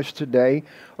our lives today?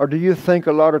 Or do you think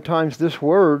a lot of times this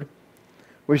Word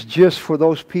was just for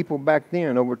those people back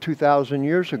then, over 2,000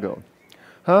 years ago?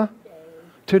 Huh?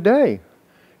 Today.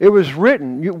 It was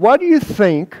written. Why do you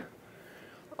think,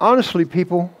 honestly,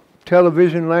 people,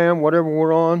 television land, whatever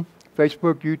we're on,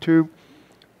 Facebook, YouTube,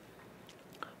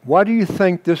 why do you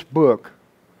think this book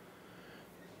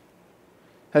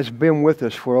has been with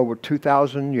us for over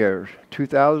 2,000 years?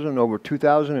 Over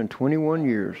 2,021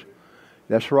 years.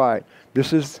 That's right.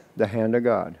 This is the hand of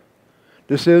God.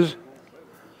 This is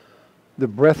the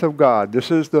breath of God. This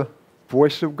is the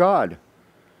voice of God.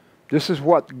 This is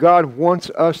what God wants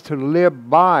us to live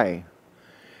by.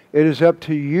 It is up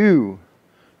to you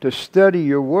to study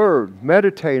your Word,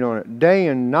 meditate on it day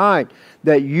and night,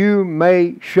 that you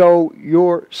may show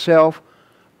yourself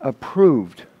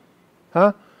approved.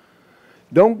 Huh?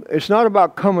 It's not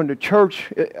about coming to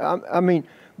church. I mean,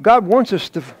 God wants us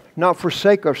to not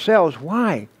forsake ourselves.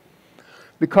 Why?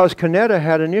 Because Canetta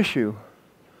had an issue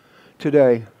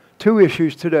today. 2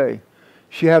 issues today.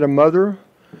 She had a mother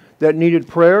that needed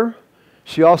prayer.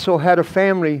 She also had a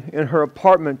family in her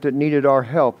apartment that needed our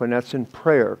help, and that's in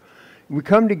prayer. We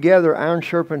come together, iron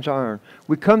sharpens iron.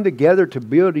 We come together to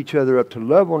build each other up, to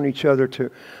love on each other,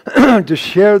 to to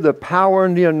share the power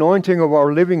and the anointing of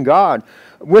our living God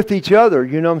with each other.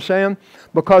 You know what I'm saying?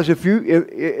 Because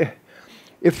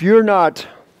if you're not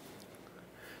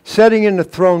sitting in the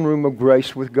throne room of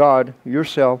grace with God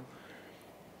yourself,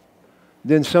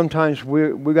 then sometimes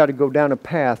we got to go down a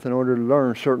path in order to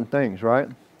learn certain things, right?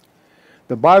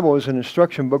 The Bible is an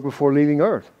instruction book before leaving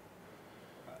earth.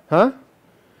 Huh?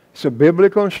 It's a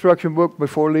biblical instruction book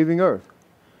before leaving earth.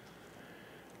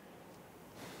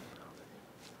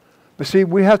 But see,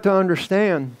 we have to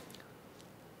understand.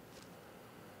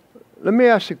 Let me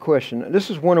ask you a question. This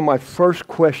is one of my first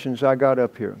questions I got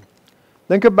up here.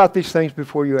 Think about these things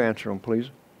before you answer them, please.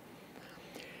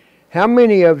 How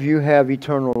many of you have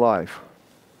eternal life?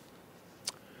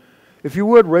 If you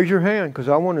would, raise your hand, because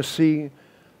I want to see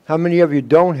how many of you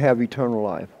don't have eternal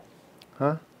life.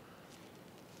 Huh?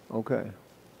 Okay.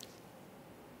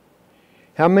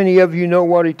 How many of you know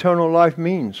what eternal life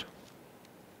means?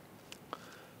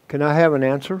 Can I have an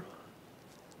answer?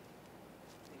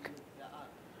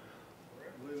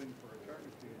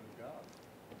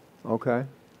 Okay.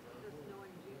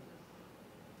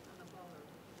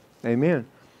 Amen.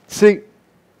 See,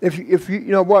 if you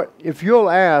know what, if you'll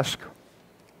ask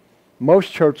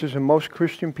most churches and most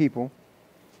Christian people,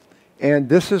 and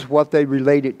this is what they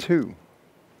relate it to: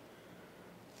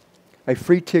 a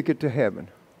free ticket to heaven.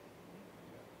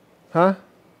 Huh?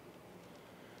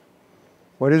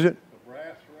 What is it? The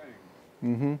brass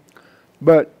ring. Mm-hmm.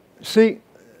 But see,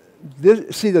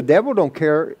 the devil don't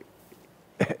care.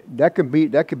 That could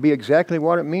be exactly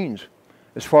what it means,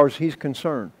 as far as he's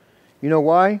concerned. You know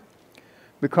why?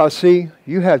 Because see,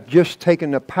 you have just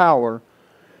taken the power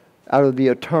out of the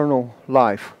eternal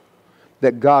life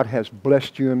that God has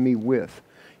blessed you and me with.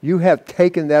 You have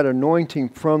taken that anointing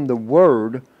from the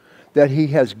Word that He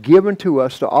has given to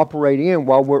us to operate in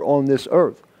while we're on this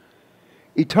earth.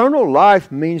 Eternal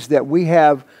life means that we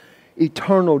have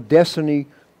eternal destiny.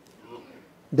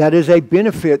 That is a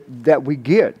benefit that we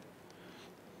get.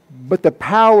 But the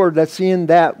power that's in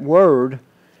that Word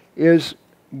is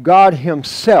God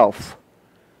Himself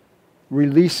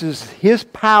releases His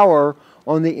power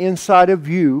on the inside of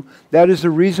you. That is the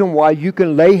reason why you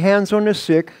can lay hands on the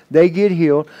sick, they get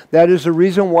healed. That is the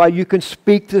reason why you can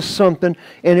speak to something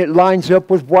and it lines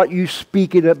up with what you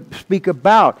speak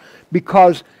about.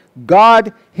 Because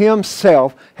God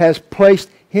Himself has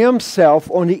placed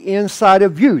Himself on the inside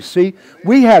of you. See,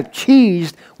 we have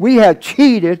cheated,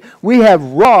 we have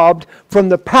robbed from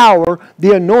the power,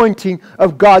 the anointing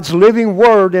of God's living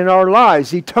Word in our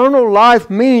lives. Eternal life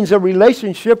means a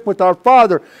relationship with our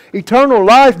Father. Eternal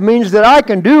life means that I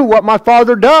can do what my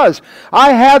Father does.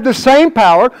 I have the same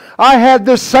power, I have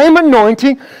the same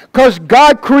anointing, because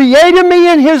God created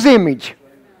me in His image.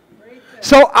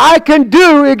 So I can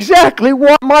do exactly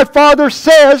what my Father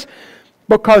says,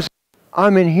 because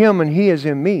I'm in Him and He is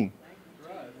in me.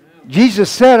 Jesus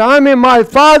said, I'm in my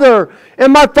Father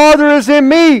and my Father is in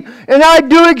me, and I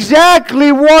do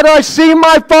exactly what I see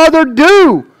my Father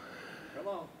do.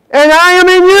 And I am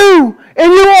in you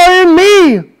and you are in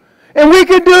me. And we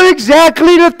can do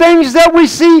exactly the things that we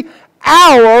see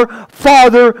our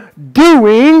Father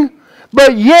doing.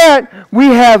 But yet, we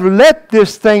have let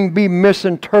this thing be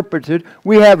misinterpreted.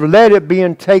 We have let it be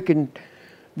and taken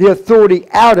the authority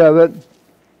out of it,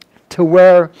 to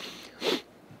where,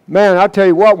 man, I tell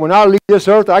you what, when I leave this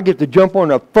earth, I get to jump on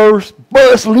the first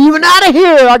bus leaving out of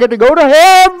here. I get to go to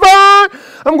heaven.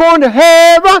 I'm going to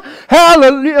heaven.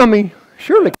 Hallelujah. I mean,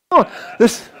 surely, come on.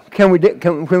 Can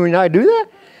we not do that?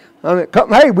 I mean,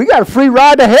 hey, we got a free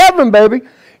ride to heaven, baby.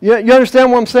 You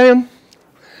understand what I'm saying?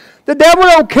 The devil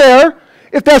don't care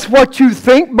if that's what you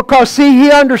think, because see,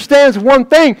 he understands one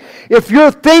thing. If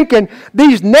you're thinking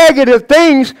these negative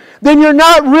things, then you're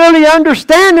not really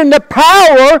understanding the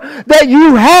power that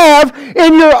you have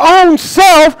in your own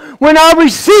self. When I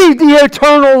received the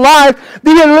eternal life,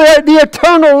 the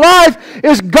eternal life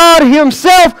is God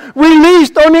Himself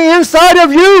released on the inside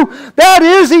of you. That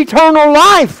is eternal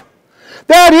life.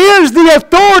 That is the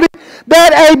authority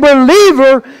that a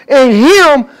believer in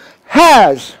Him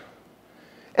has.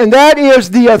 And that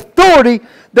is the authority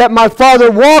that my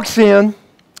Father walks in.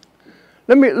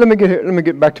 Let me get here. Let me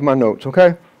get back to my notes,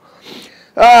 okay?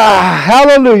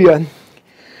 Hallelujah.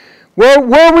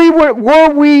 Were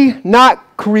we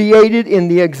not created in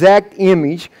the exact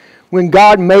image when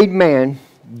God made man?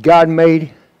 God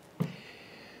made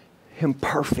him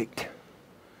perfect.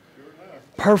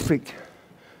 Perfect.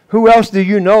 Who else do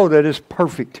you know that is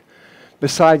perfect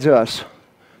besides us,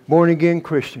 born again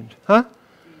Christians? Huh?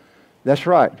 That's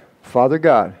right. Father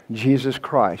God, Jesus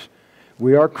Christ.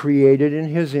 We are created in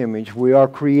His image. We are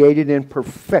created in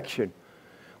perfection.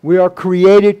 We are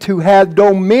created to have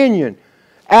dominion.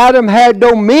 Adam had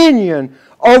dominion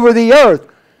over the earth.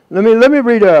 Let me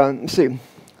read. Let's see.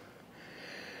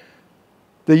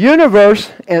 The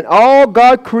universe and all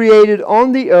God created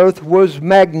on the earth was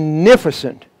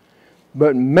magnificent,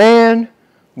 but man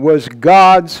was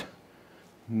God's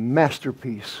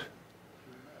masterpiece.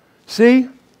 See?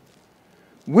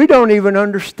 we don't even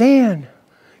understand.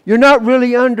 You're not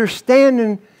really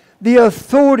understanding the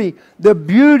authority, the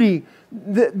beauty,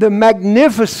 the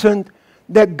magnificent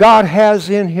that God has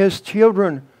in His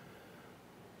children.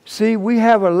 See, we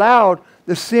have allowed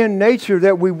the sin nature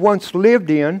that we once lived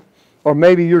in, or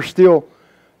maybe you're still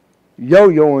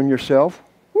yo-yoing yourself.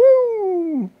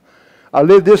 Woo! I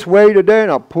live this way today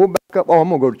and I'll pull back up. Oh, I'm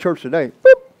going to go to church today.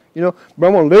 Boop! You know, but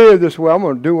I'm going to live this way. I'm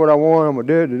going to do what I want. I'm going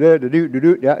to do.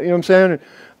 You know what I'm saying?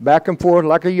 Back and forth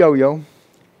like a yo-yo.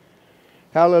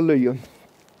 Hallelujah.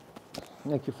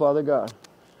 Thank you, Father God.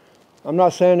 I'm not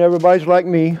saying everybody's like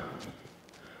me,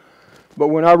 but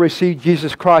when I received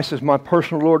Jesus Christ as my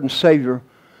personal Lord and Savior,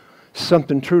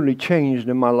 something truly changed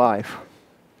in my life.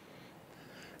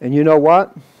 And you know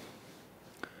what?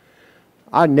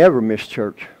 I never missed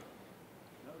church.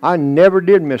 I never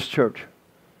did miss church.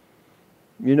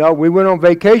 You know, we went on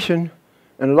vacation,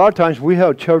 and a lot of times we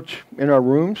held church in our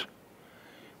rooms.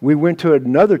 We went to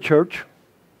another church.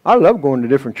 I love going to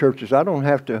different churches. I don't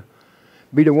have to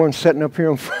be the one sitting up here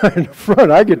in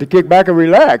front. I get to kick back and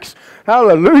relax.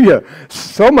 Hallelujah.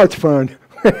 So much fun.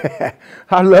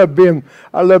 I love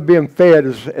being fed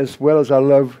as well as I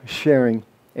love sharing.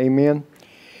 Amen.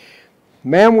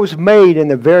 Man was made in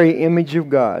the very image of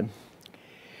God.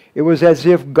 It was as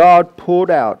if God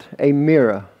pulled out a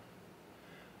mirror.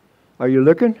 Are you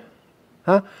looking?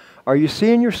 Huh? Are you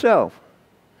seeing yourself?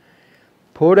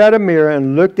 Pulled out a mirror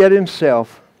and looked at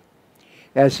Himself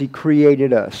as He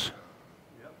created us.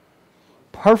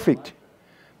 Perfect.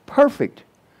 Perfect.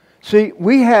 See,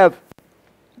 we have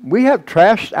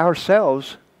trashed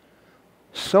ourselves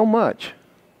so much.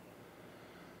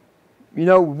 You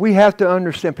know, we have to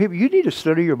understand, people, you need to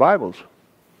study your Bibles.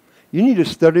 You need to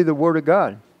study the Word of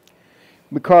God.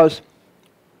 Because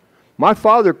my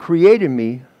Father created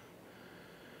me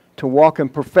to walk in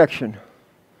perfection.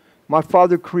 My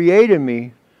Father created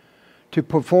me to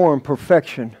perform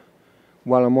perfection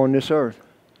while I'm on this earth.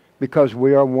 Because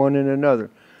we are one in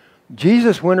another.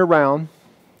 Jesus went around,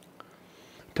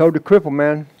 told the crippled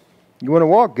man, you want to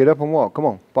walk? Get up and walk. Come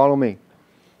on, follow me.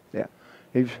 Yeah.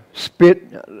 He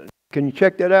spit. Can you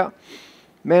check that out?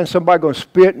 Man, somebody going to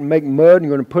spit and make mud and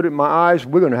you're going to put it in my eyes?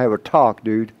 We're going to have a talk,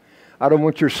 dude. I don't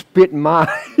want your spit in my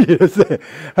eyes.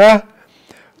 Huh?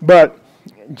 But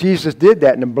Jesus did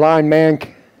that and the blind man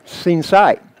seen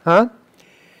sight. Huh?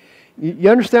 You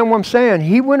understand what I'm saying?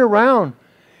 He went around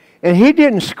and He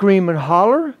didn't scream and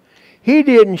holler. He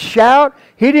didn't shout.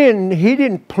 He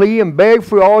didn't plea and beg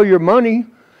for all your money.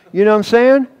 You know what I'm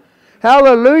saying?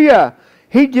 Hallelujah.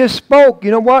 He just spoke.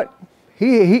 You know what?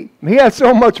 He had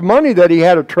so much money that he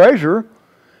had a treasure.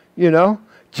 You know,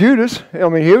 Judas, I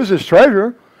mean, he was his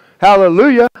treasure.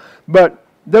 Hallelujah. But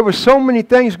there were so many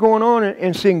things going on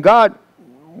and seeing God.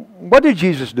 What did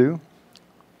Jesus do?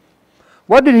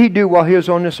 What did He do while He was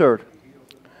on this earth?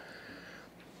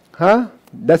 Huh?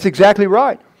 That's exactly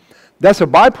right. That's a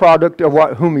byproduct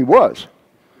of whom He was.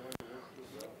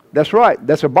 That's right.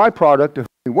 That's a byproduct of who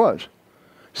He was.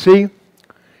 See,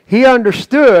 He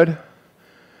understood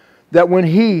that when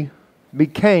He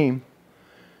became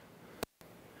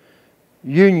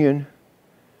union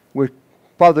with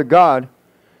Father God,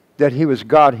 that He was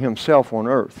God Himself on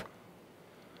earth.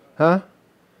 Huh?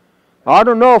 I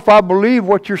don't know if I believe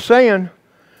what you're saying.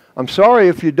 I'm sorry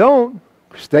if you don't.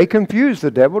 Stay confused. The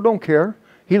devil don't care.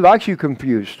 He likes you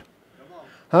confused.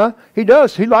 Huh? He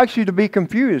does. He likes you to be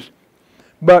confused.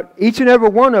 But each and every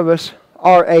one of us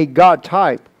are a God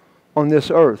type on this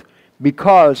earth.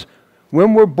 Because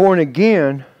when we're born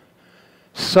again,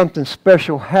 something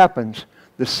special happens.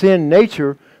 The sin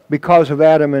nature, because of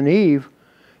Adam and Eve,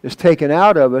 is taken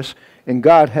out of us. And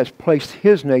God has placed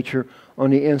His nature on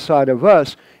the inside of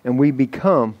us. And we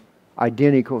become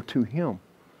identical to Him.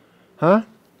 Huh?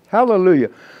 Hallelujah.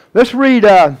 Let's read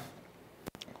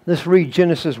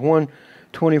Genesis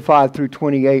 1:25 through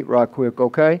 28 right quick,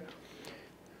 okay?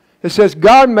 It says,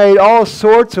 God made all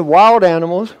sorts of wild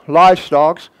animals,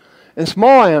 livestock, and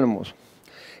small animals,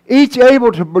 each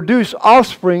able to produce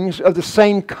offsprings of the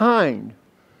same kind.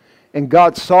 And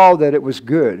God saw that it was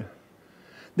good.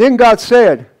 Then God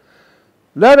said,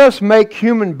 let us make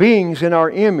human beings in our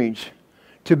image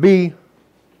to be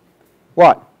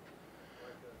what?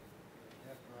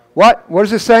 What? What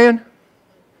is it saying?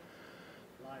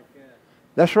 Like us.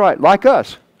 That's right, like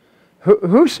us.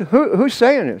 Who's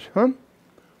saying this? Huh?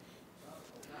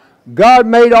 God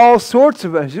made all sorts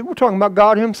of us. We're talking about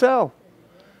God Himself.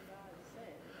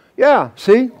 Yeah,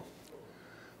 see?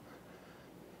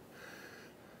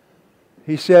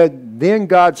 He said, then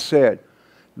God said,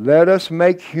 let us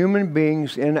make human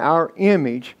beings in our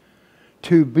image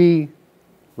to be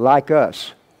like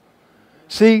us.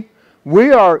 See,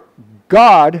 we are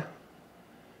God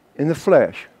in the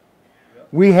flesh.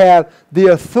 We have the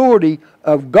authority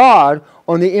of God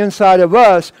on the inside of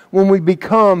us when we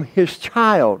become His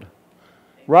child.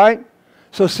 Right?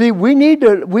 So see, we need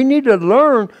to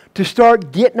learn to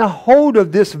start getting a hold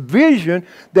of this vision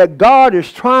that God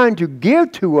is trying to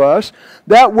give to us.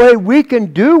 That way we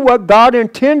can do what God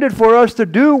intended for us to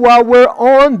do while we're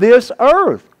on this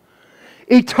earth.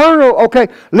 Eternal, okay,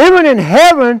 living in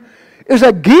heaven is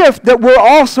a gift that we're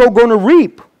also going to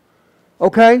reap.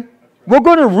 Okay? We're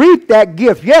going to reap that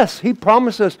gift. Yes, He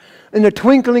promised us in the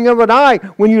twinkling of an eye,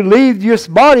 when you leave this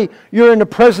body, you're in the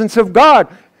presence of God.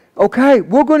 Okay,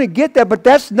 we're going to get that, but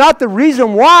that's not the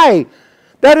reason why.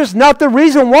 That is not the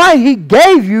reason why He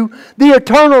gave you the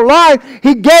eternal life.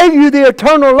 He gave you the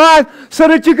eternal life so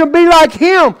that you can be like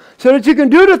Him, so that you can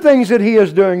do the things that He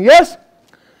is doing. Yes?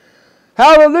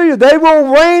 Hallelujah. They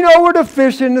will reign over the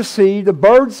fish in the sea, the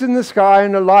birds in the sky,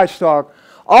 and the livestock,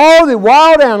 all the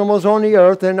wild animals on the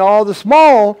earth, and all the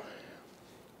small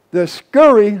that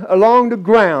scurry along the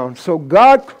ground. So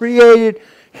God created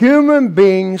human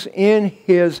beings in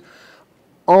His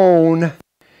own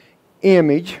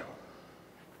image.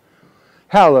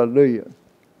 Hallelujah.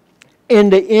 In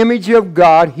the image of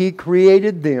God, He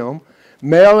created them.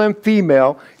 Male and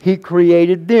female, He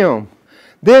created them.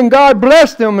 Then God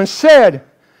blessed them and said,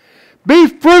 "Be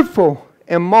fruitful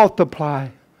and multiply."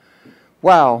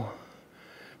 Wow.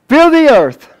 Fill the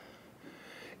earth.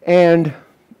 And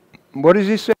what does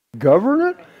He say? Govern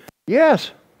it?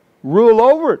 Yes. Rule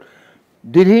over it.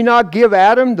 Did He not give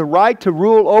Adam the right to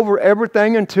rule over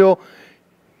everything until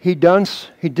he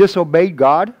disobeyed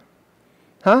God?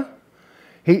 Huh?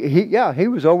 He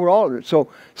was over all of it. So,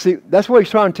 see, that's what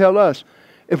He's trying to tell us.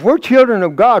 If we're children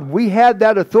of God, we have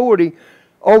that authority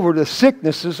over the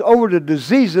sicknesses, over the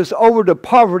diseases, over the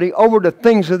poverty, over the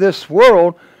things of this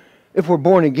world, if we're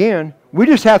born again. We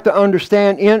just have to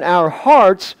understand in our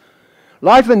hearts,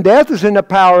 life and death is in the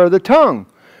power of the tongue.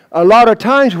 A lot of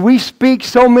times we speak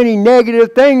so many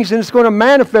negative things and it's going to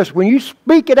manifest. When you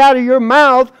speak it out of your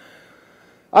mouth,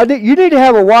 you need to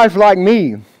have a wife like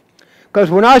me.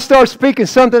 Because when I start speaking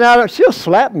something out of, she'll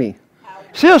slap me.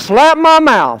 She'll slap my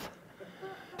mouth.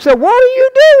 So what are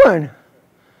you doing?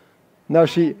 No,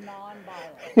 she.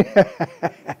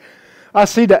 I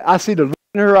see the look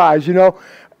in her eyes. You know,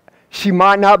 she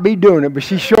might not be doing it, but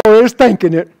she sure is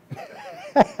thinking it.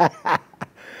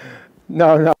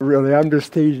 No, not really. I'm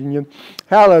just teasing you.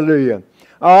 Hallelujah.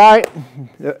 All right.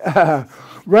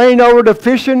 Reign over the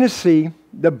fish in the sea,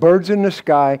 the birds in the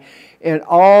sky, and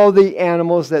all the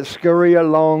animals that scurry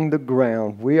along the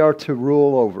ground. We are to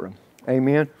rule over them.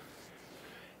 Amen.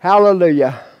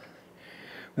 Hallelujah.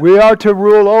 We are to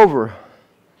rule over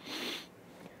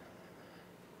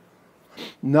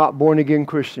not born again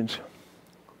Christians.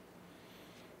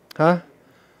 Huh?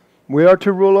 We are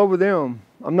to rule over them.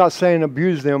 I'm not saying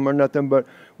abuse them or nothing, but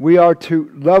we are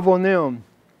to love on them,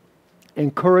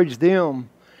 encourage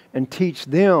them, and teach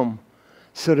them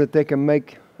so that they can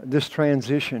make this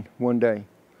transition one day.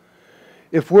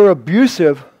 If we're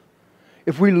abusive,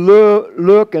 if we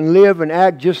look and live and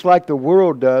act just like the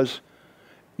world does,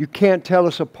 you can't tell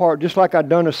us apart. Just like I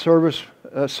done a service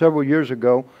several years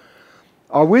ago.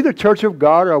 Are we the church of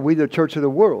God or are we the church of the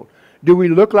world? Do we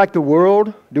look like the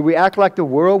world? Do we act like the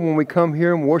world when we come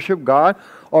here and worship God?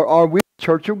 Or are we the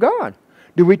church of God?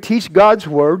 Do we teach God's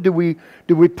word? Do we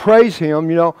praise Him?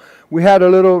 You know, we had a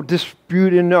little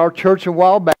dispute in our church a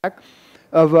while back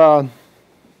of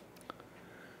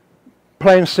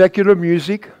playing secular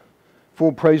music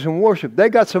for praise and worship. They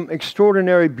got some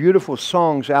extraordinary, beautiful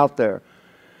songs out there.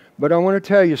 But I want to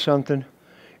tell you something.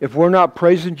 If we're not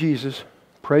praising Jesus,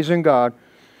 praising God,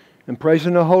 and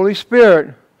praising the Holy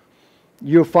Spirit,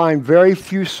 you'll find very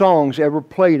few songs ever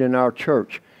played in our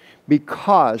church,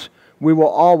 because we will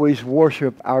always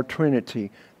worship our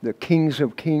Trinity, the kings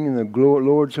of kings and the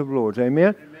lords of lords.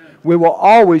 Amen? Amen? We will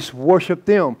always worship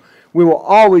them. We will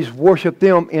always worship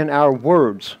them in our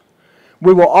words.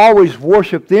 We will always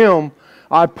worship them.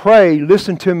 I pray,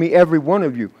 listen to me, every one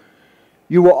of you.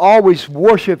 You will always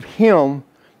worship Him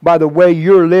by the way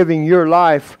you're living your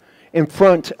life in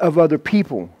front of other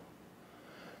people.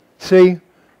 See,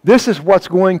 this is what's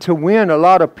going to win a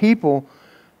lot of people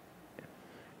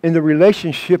in the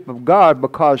relationship of God,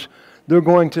 because they're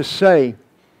going to say,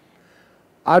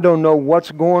 I don't know what's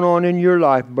going on in your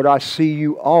life, but I see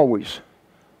you always,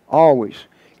 always.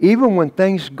 Even when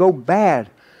things go bad,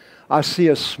 I see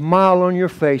a smile on your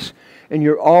face, and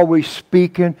you're always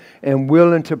speaking and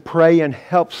willing to pray and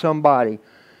help somebody.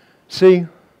 See,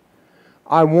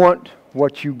 I want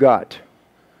what you got.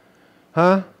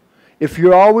 Huh? If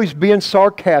you're always being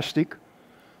sarcastic,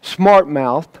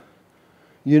 smart-mouthed,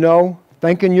 you know,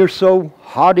 thinking you're so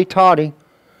haughty-toddy,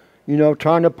 you know,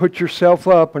 trying to put yourself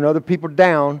up and other people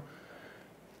down,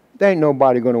 there ain't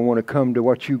nobody going to want to come to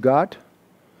what you got.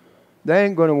 They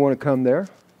ain't going to want to come there.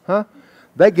 Huh?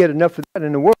 They get enough of that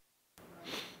in the world.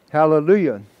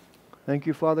 Hallelujah. Thank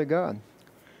you, Father God.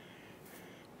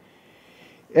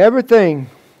 Everything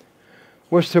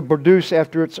was to produce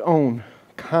after its own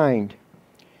kind.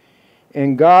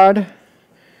 And God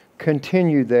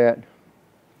continued that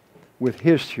with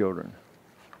His children.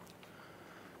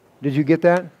 Did you get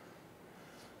that?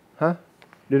 Huh?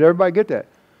 Did everybody get that?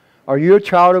 Are you a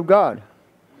child of God?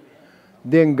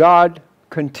 Then God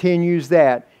continues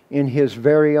that in His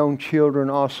very own children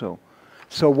also.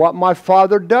 So what my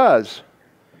Father does,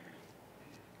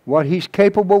 what He's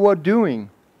capable of doing,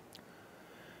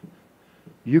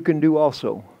 you can do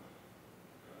also.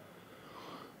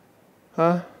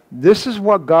 Huh? This is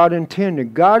what God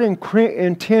intended. God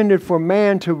intended for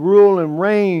man to rule and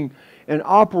reign and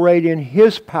operate in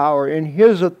His power, in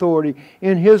His authority,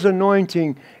 in His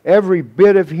anointing, every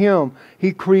bit of Him.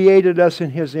 He created us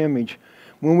in His image.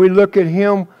 When we look at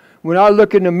Him, when I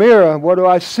look in the mirror, what do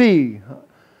I see?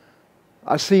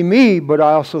 I see me, but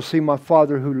I also see my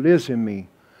Father who lives in me.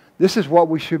 This is what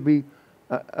we should be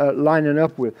lining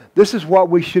up with. This is what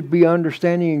we should be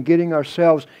understanding and getting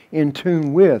ourselves in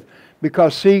tune with.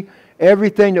 Because see,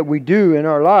 everything that we do in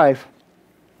our life,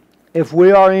 if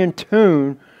we are in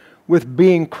tune with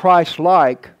being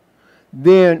Christ-like,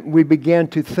 then we begin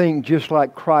to think just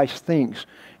like Christ thinks.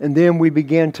 And then we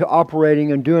begin to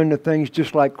operating and doing the things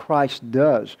just like Christ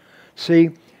does.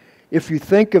 See, if you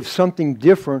think of something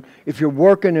different, if you're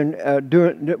working and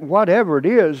doing whatever it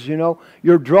is, you know,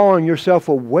 you're drawing yourself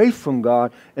away from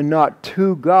God and not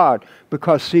to God.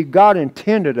 Because see, God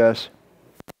intended us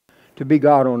to be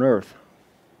God on earth.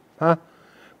 Huh?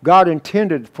 God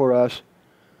intended for us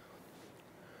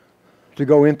to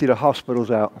go empty the hospitals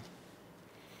out.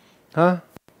 Huh?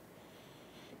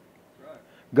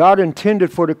 God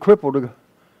intended for the crippled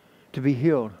to be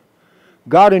healed.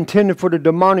 God intended for the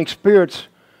demonic spirits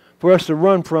for us to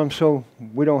run from so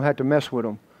we don't have to mess with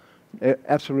them.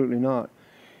 Absolutely not.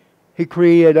 He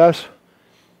created us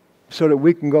so that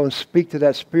we can go and speak to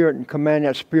that spirit and command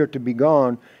that spirit to be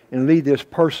gone and lead this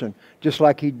person, just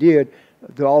like He did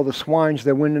to all the swines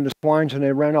that went into swines and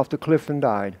they ran off the cliff and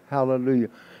died. Hallelujah.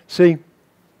 See,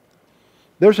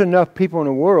 there's enough people in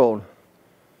the world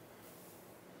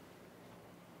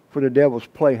for the devil's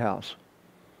playhouse.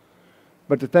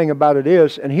 But the thing about it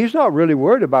is, and He's not really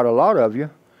worried about a lot of you,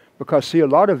 because see, a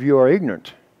lot of you are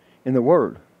ignorant in the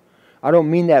Word. I don't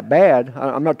mean that bad.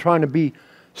 I'm not trying to be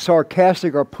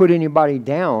sarcastic or put anybody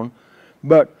down,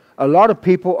 but a lot of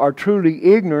people are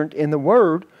truly ignorant in the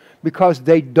Word because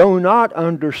they do not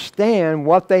understand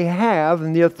what they have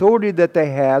and the authority that they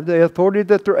have, the authority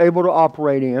that they're able to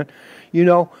operate in. You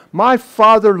know, my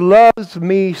Father loves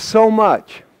me so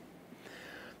much.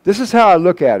 This is how I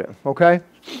look at it, okay?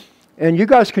 And you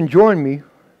guys can join me,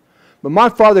 but my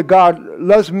Father God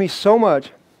loves me so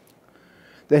much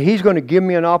that He's going to give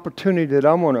me an opportunity that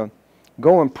I'm going to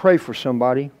go and pray for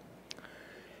somebody.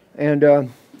 And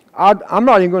I'm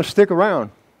not even going to stick around.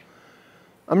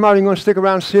 I'm not even going to stick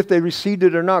around and see if they received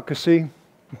it or not, because see,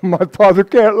 my Father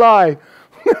can't lie.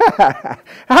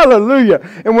 Hallelujah.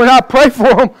 And when I pray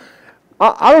for them,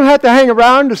 I don't have to hang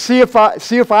around to see if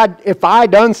I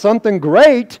done something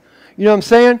great. You know what I'm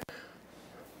saying?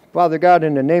 Father God,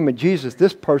 in the name of Jesus,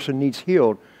 this person needs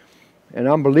healed. And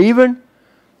I'm believing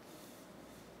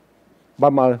by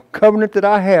my covenant that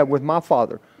I have with my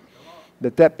Father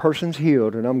that person's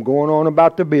healed. And I'm going on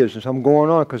about the business. I'm going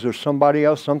on because there's somebody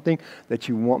else, something that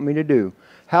you want me to do.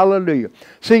 Hallelujah.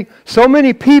 See, so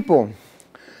many people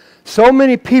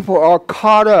are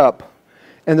caught up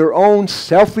in their own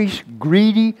selfish,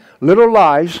 greedy little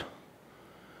lives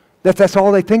that's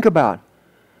all they think about.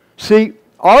 See,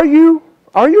 are you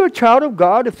a child of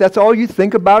God if that's all you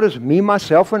think about is me,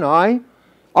 myself, and I?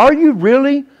 Are you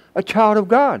really a child of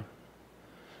God?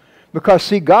 Because,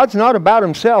 see, God's not about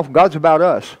Himself. God's about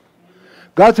us.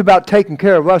 God's about taking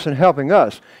care of us and helping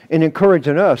us and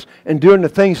encouraging us and doing the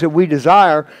things that we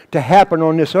desire to happen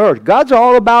on this earth. God's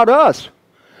all about us.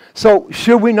 So,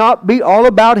 should we not be all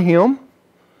about Him?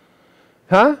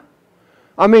 Huh?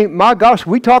 I mean, my gosh,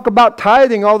 we talk about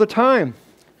tithing all the time.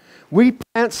 We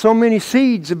plant so many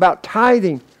seeds about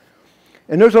tithing.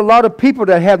 And there's a lot of people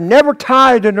that have never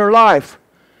tithed in their life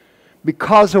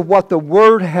because of what the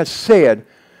Word has said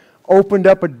opened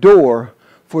up a door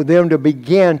for them to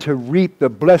begin to reap the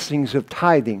blessings of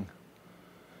tithing.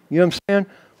 You know what I'm saying?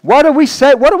 Why do we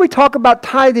say, why do we talk about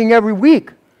tithing every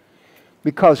week?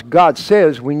 Because God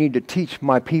says we need to teach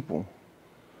my people.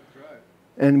 That's right.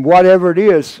 And whatever it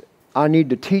is I need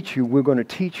to teach you, we're going to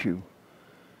teach you.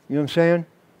 You know what I'm saying?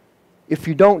 If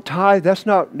you don't tithe, that's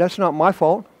not my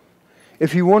fault.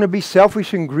 If you want to be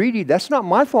selfish and greedy, that's not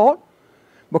my fault.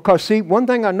 Because see, one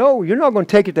thing I know, you're not going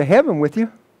to take it to heaven with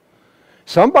you.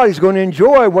 Somebody's going to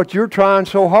enjoy what you're trying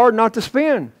so hard not to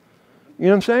spend. You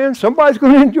know what I'm saying? Somebody's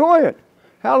going to enjoy it.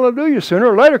 Hallelujah, sooner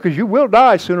or later, because you will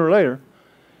die sooner or later.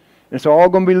 It's all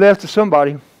going to be left to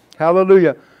somebody.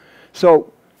 Hallelujah.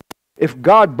 So, if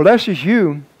God blesses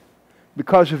you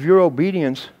because of your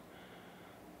obedience,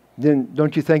 then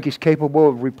don't you think He's capable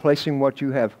of replacing what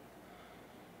you have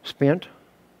spent?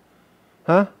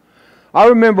 Huh? I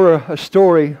remember a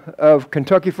story of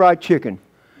Kentucky Fried Chicken.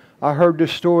 I heard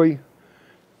this story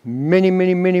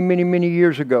many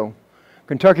years ago.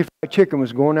 Kentucky Fried Chicken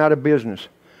was going out of business.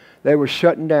 They were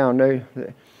shutting down. They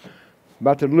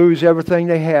about to lose everything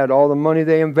they had, all the money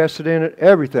they invested in it,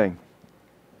 everything.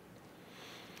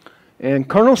 And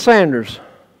Colonel Sanders,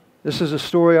 this is a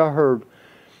story I heard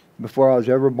before I was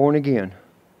ever born again.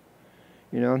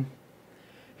 You know,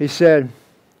 he said,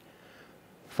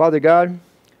 Father God,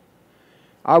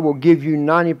 I will give you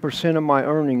 90% of my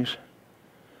earnings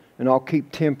and I'll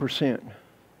keep 10%.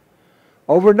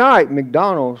 Overnight,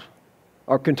 McDonald's,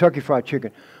 or Kentucky Fried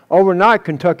Chicken, overnight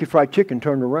Kentucky Fried Chicken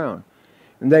turned around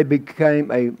and they became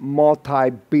a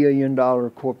multi-billion-dollar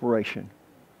corporation.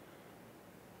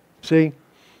 See,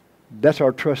 that's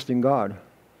our trust in God.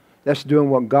 That's doing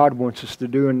what God wants us to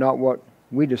do and not what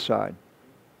we decide.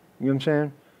 You know what I'm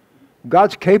saying?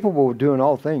 God's capable of doing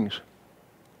all things.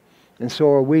 And so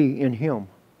are we in Him.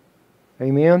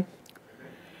 Amen?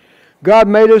 God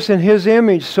made us in His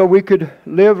image so we could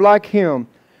live like Him,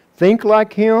 think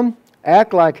like Him,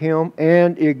 act like Him,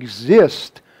 and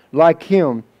exist like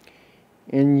Him,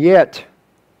 and yet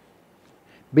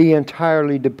be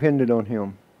entirely dependent on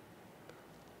Him.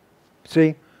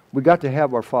 See, we got to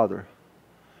have our Father.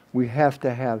 We have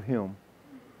to have Him.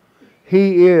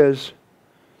 He is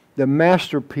the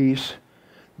masterpiece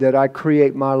that I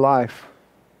create my life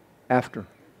after.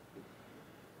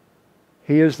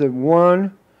 He is the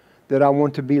one that I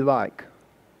want to be like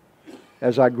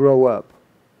as I grow up.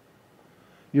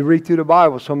 You read through the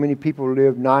Bible, so many people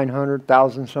live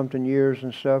 900,000 something years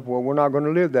and stuff. Well, we're not going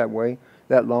to live that way,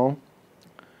 that long.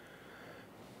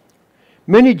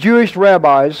 Many Jewish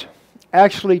rabbis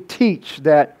actually teach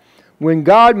that when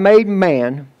God made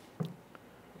man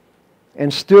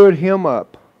and stood him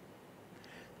up,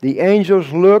 the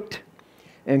angels looked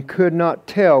and could not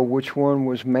tell which one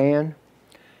was man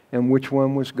and which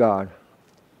one was God.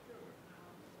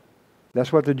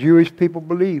 That's what the Jewish people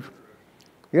believe.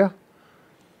 Yeah.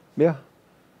 Yeah.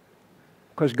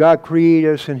 Because God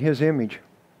created us in His image.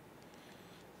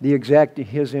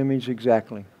 His image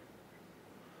exactly.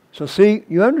 So see,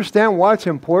 you understand why it's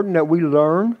important that we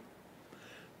learn?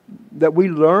 That we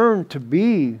learn to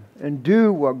be and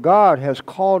do what God has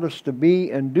called us to be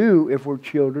and do if we're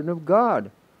children of God.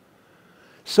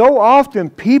 So often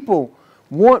people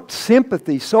want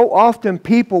sympathy. So often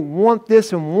people want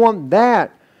this and want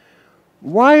that.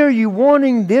 Why are you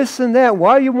wanting this and that?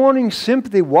 Why are you wanting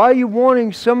sympathy? Why are you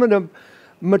wanting some of the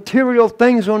material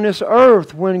things on this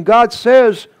earth when God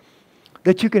says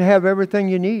that you can have everything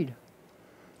you need?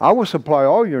 I will supply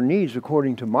all your needs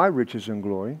according to my riches and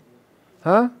glory.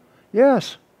 Huh?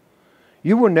 Yes.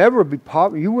 You will never be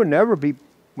you will never be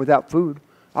without food.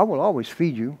 I will always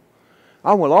feed you.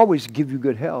 I will always give you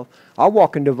good health. I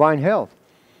walk in divine health.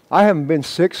 I haven't been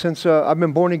sick since I've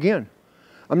been born again.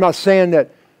 I'm not saying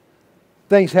that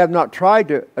things have not tried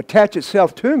to attach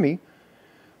itself to me,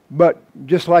 but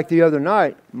just like the other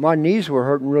night, my knees were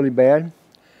hurting really bad.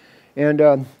 And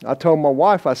I told my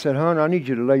wife, I said, hon, I need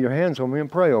you to lay your hands on me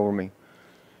and pray over me.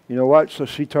 You know what? So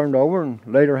she turned over and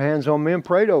laid her hands on me and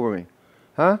prayed over me.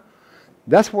 Huh?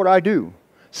 That's what I do.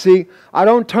 See, I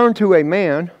don't turn to a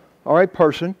man or a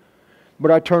person,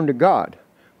 but I turn to God.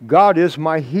 God is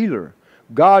my healer.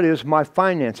 God is my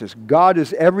finances. God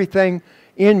is everything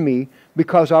in me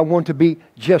because I want to be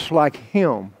just like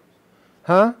Him.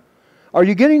 Huh? Are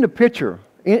you getting the picture?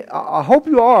 I hope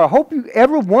you are. I hope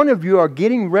every one of you are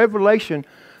getting revelation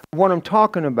of what I'm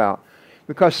talking about.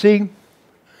 Because see,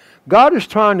 God is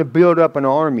trying to build up an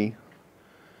army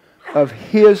of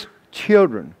His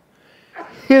children.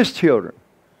 His children.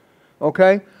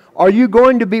 Okay? Are you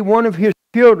going to be one of His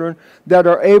children that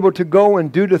are able to go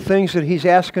and do the things that He's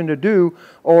asking to do?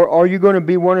 Or are you going to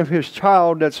be one of His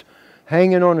child that's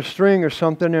hanging on a string or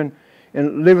something and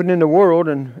living in the world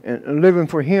and living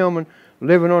for Him and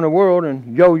living on the world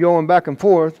and yo-yoing back and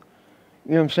forth?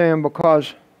 You know what I'm saying?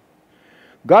 Because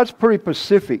God's pretty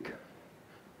specific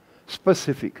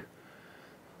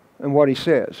in what He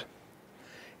says.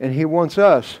 And He wants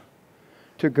us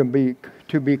to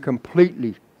be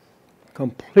completely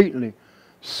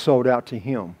sold out to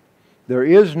Him. There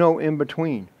is no in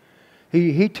between.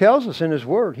 He tells us in His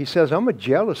Word, He says, I'm a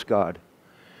jealous God.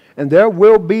 And there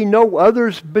will be no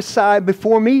others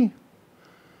before me.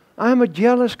 I am a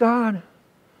jealous God.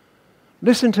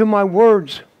 Listen to my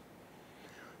words,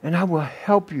 and I will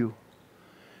help you.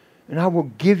 And I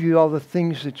will give you all the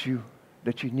things that you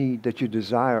need, that you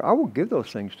desire. I will give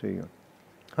those things to you.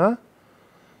 Huh?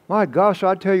 My gosh,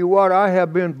 I tell you what, I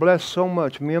have been blessed so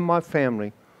much, me and my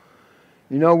family.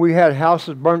 You know, we had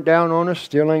houses burnt down on us,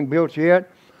 still ain't built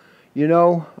yet. You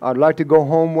know, I'd like to go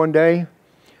home one day.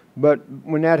 But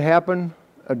when that happened,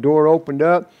 a door opened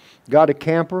up, got a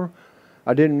camper.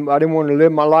 I didn't want to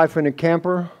live my life in a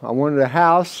camper. I wanted a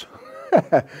house.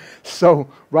 So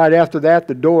right after that,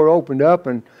 the door opened up,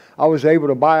 and I was able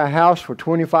to buy a house for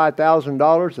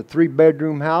 $25,000, a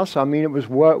 3-bedroom house. I mean, it was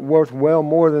worth well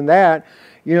more than that.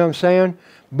 You know what I'm saying?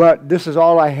 But this is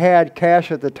all I had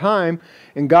cash at the time,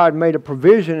 and God made a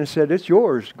provision and said, it's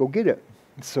yours. Go get it.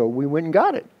 So we went and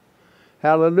got it.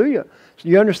 Hallelujah. So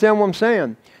you understand what I'm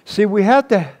saying? See, you have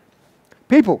to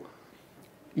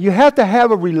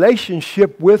have a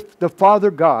relationship with the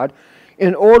Father God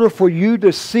in order for you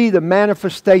to see the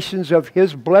manifestations of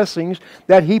His blessings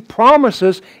that He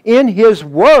promises in His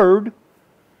Word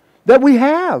that we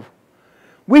have.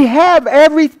 We have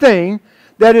everything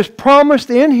that is promised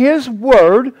in His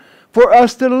Word for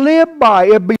us to live by.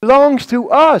 It belongs to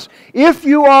us. If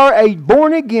you are a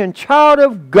born-again child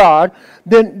of God,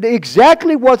 then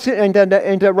exactly what's in,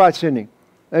 ain't that right, Sydney?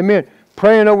 Amen.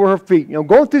 Praying over her feet. You know,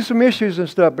 going through some issues and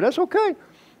stuff, but that's okay.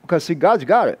 Because, see, God's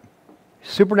got it.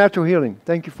 Supernatural healing.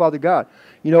 Thank you, Father God.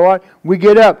 You know what? We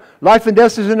get up. Life and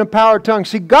death is in the power of tongue.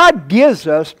 See, God gives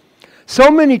us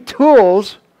so many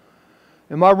tools.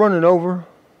 Am I running over?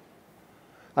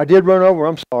 I did run over.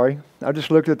 I'm sorry. I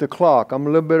just looked at the clock. I'm a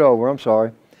little bit over. I'm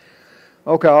sorry.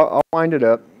 Okay, I'll wind it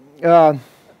up. Got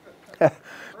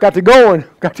to going.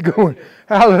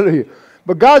 Hallelujah.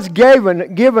 But God's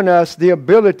given us the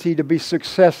ability to be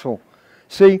successful.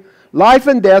 See, life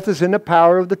and death is in the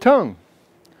power of the tongue.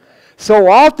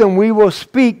 So often we will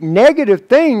speak negative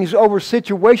things over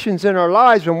situations in our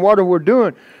lives, and what are we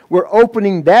doing? We're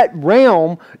opening that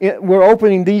realm, we're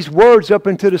opening these words up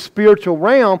into the spiritual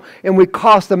realm, and we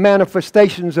cause the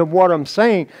manifestations of what I'm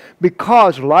saying,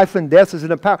 because life and death is in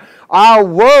the power. Our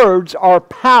words are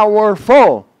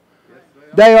powerful.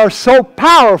 They are so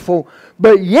powerful,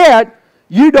 but yet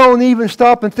you don't even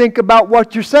stop and think about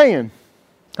what you're saying.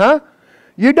 Huh?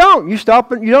 You don't. You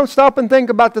don't stop and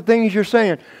think about the things you're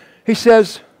saying. He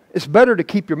says, it's better to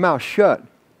keep your mouth shut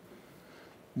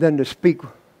than to speak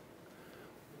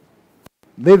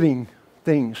living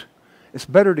things. It's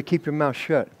better to keep your mouth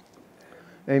shut.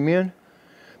 Amen?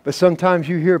 But sometimes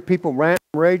you hear people ranting,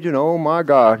 raging, oh my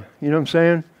God. You know what I'm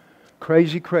saying?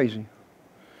 Crazy, crazy.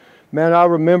 Man, I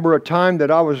remember a time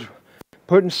that I was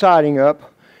putting siding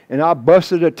up, and I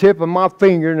busted the tip of my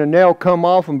finger, and the nail come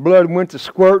off, and blood went to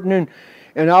squirting,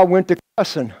 and I went to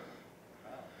cussing.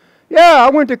 Yeah, I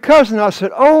went to cussing. I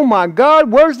said, oh my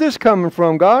God, where's this coming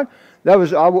from, God? That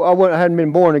was I hadn't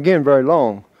been born again very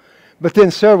long. But then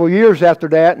several years after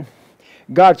that,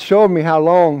 God showed me how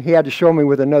long He had to show me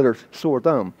with another sore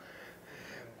thumb.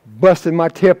 Busted my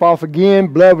tip off again,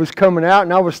 blood was coming out,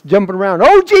 and I was jumping around.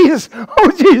 Oh Jesus,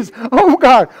 oh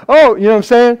God, oh, you know what I'm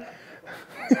saying?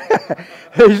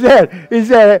 He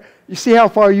said, you see how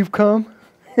far you've come?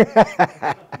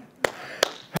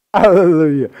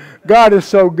 Hallelujah. God is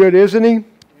so good, isn't He?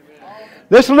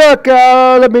 Let's look.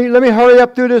 Let me hurry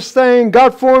up through this thing.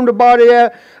 God formed a body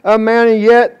of man, and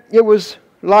yet it was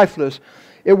lifeless.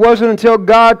 It wasn't until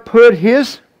God put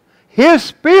His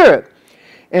Spirit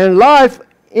and life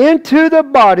into the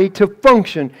body to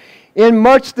function in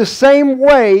much the same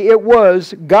way it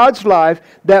was God's life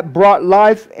that brought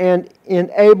life and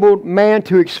enabled man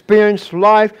to experience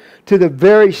life to the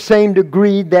very same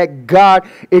degree that God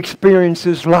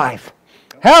experiences life.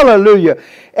 Hallelujah.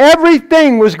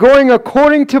 Everything was going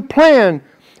according to plan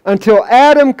until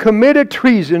Adam committed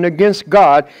treason against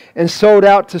God and sold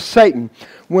out to Satan.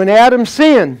 When Adam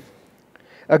sinned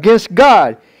against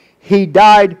God, he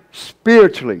died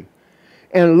spiritually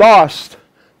and lost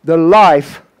the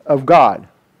life of God.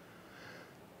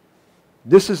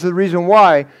 This is the reason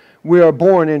why we are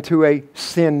born into a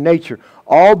sin nature.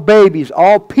 All babies,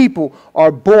 all people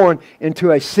are born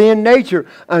into a sin nature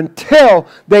until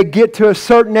they get to a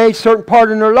certain age, certain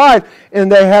part in their life,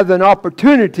 and they have an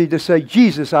opportunity to say,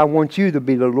 Jesus, I want you to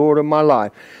be the Lord of my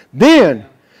life. Then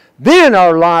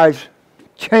our lives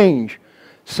change.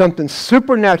 Something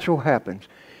supernatural happens,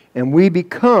 and we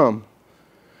become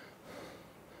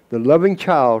the loving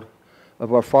child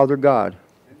of our Father God.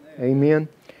 Amen.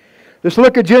 Let's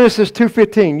look at Genesis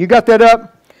 2:15. You got that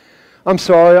up? I'm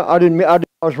sorry, I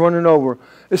was running over.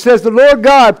 It says, the Lord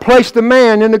God placed the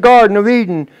man in the Garden of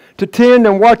Eden to tend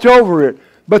and watch over it.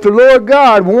 But the Lord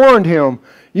God warned him,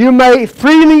 you may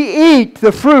freely eat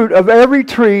the fruit of every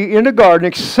tree in the garden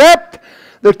except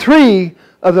the tree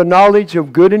of the knowledge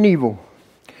of good and evil.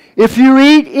 If you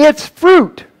eat its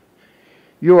fruit,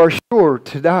 you are sure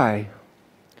to die.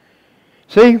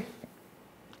 See,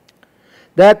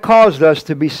 that caused us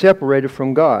to be separated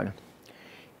from God.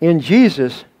 In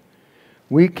Jesus,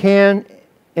 we can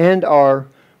and are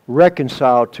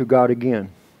reconciled to God again.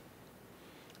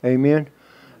 Amen.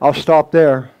 I'll stop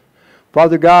there.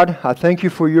 Father God, I thank you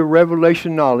for your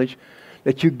revelation knowledge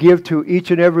that you give to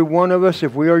each and every one of us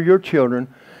if we are your children,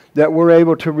 that we're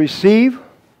able to receive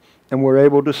and we're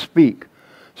able to speak.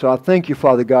 So I thank you,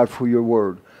 Father God, for your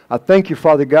word. I thank you,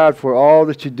 Father God, for all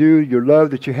that you do, your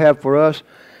love that you have for us.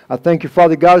 I thank you,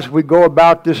 Father God, as we go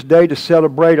about this day to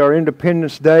celebrate our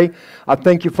Independence Day. I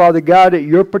thank you, Father God, that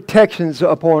your protections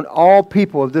upon all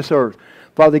people of this earth.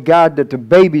 Father God, that the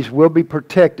babies will be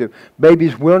protected.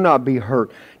 Babies will not be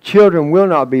hurt. Children will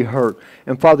not be hurt.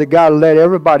 And Father God, let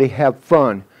everybody have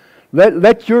fun.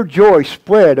 Let your joy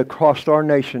spread across our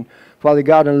nation, Father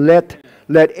God, and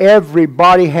let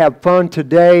everybody have fun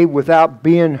today without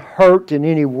being hurt in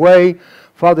any way.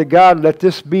 Father God, let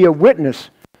this be a witness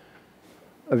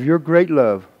of your great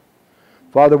love.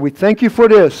 Father, we thank you for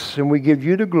this, and we give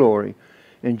you the glory.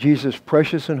 In Jesus'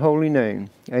 precious and holy name,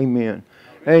 amen.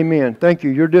 Amen. Thank you.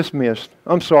 You're dismissed.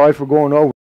 I'm sorry for going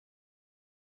over.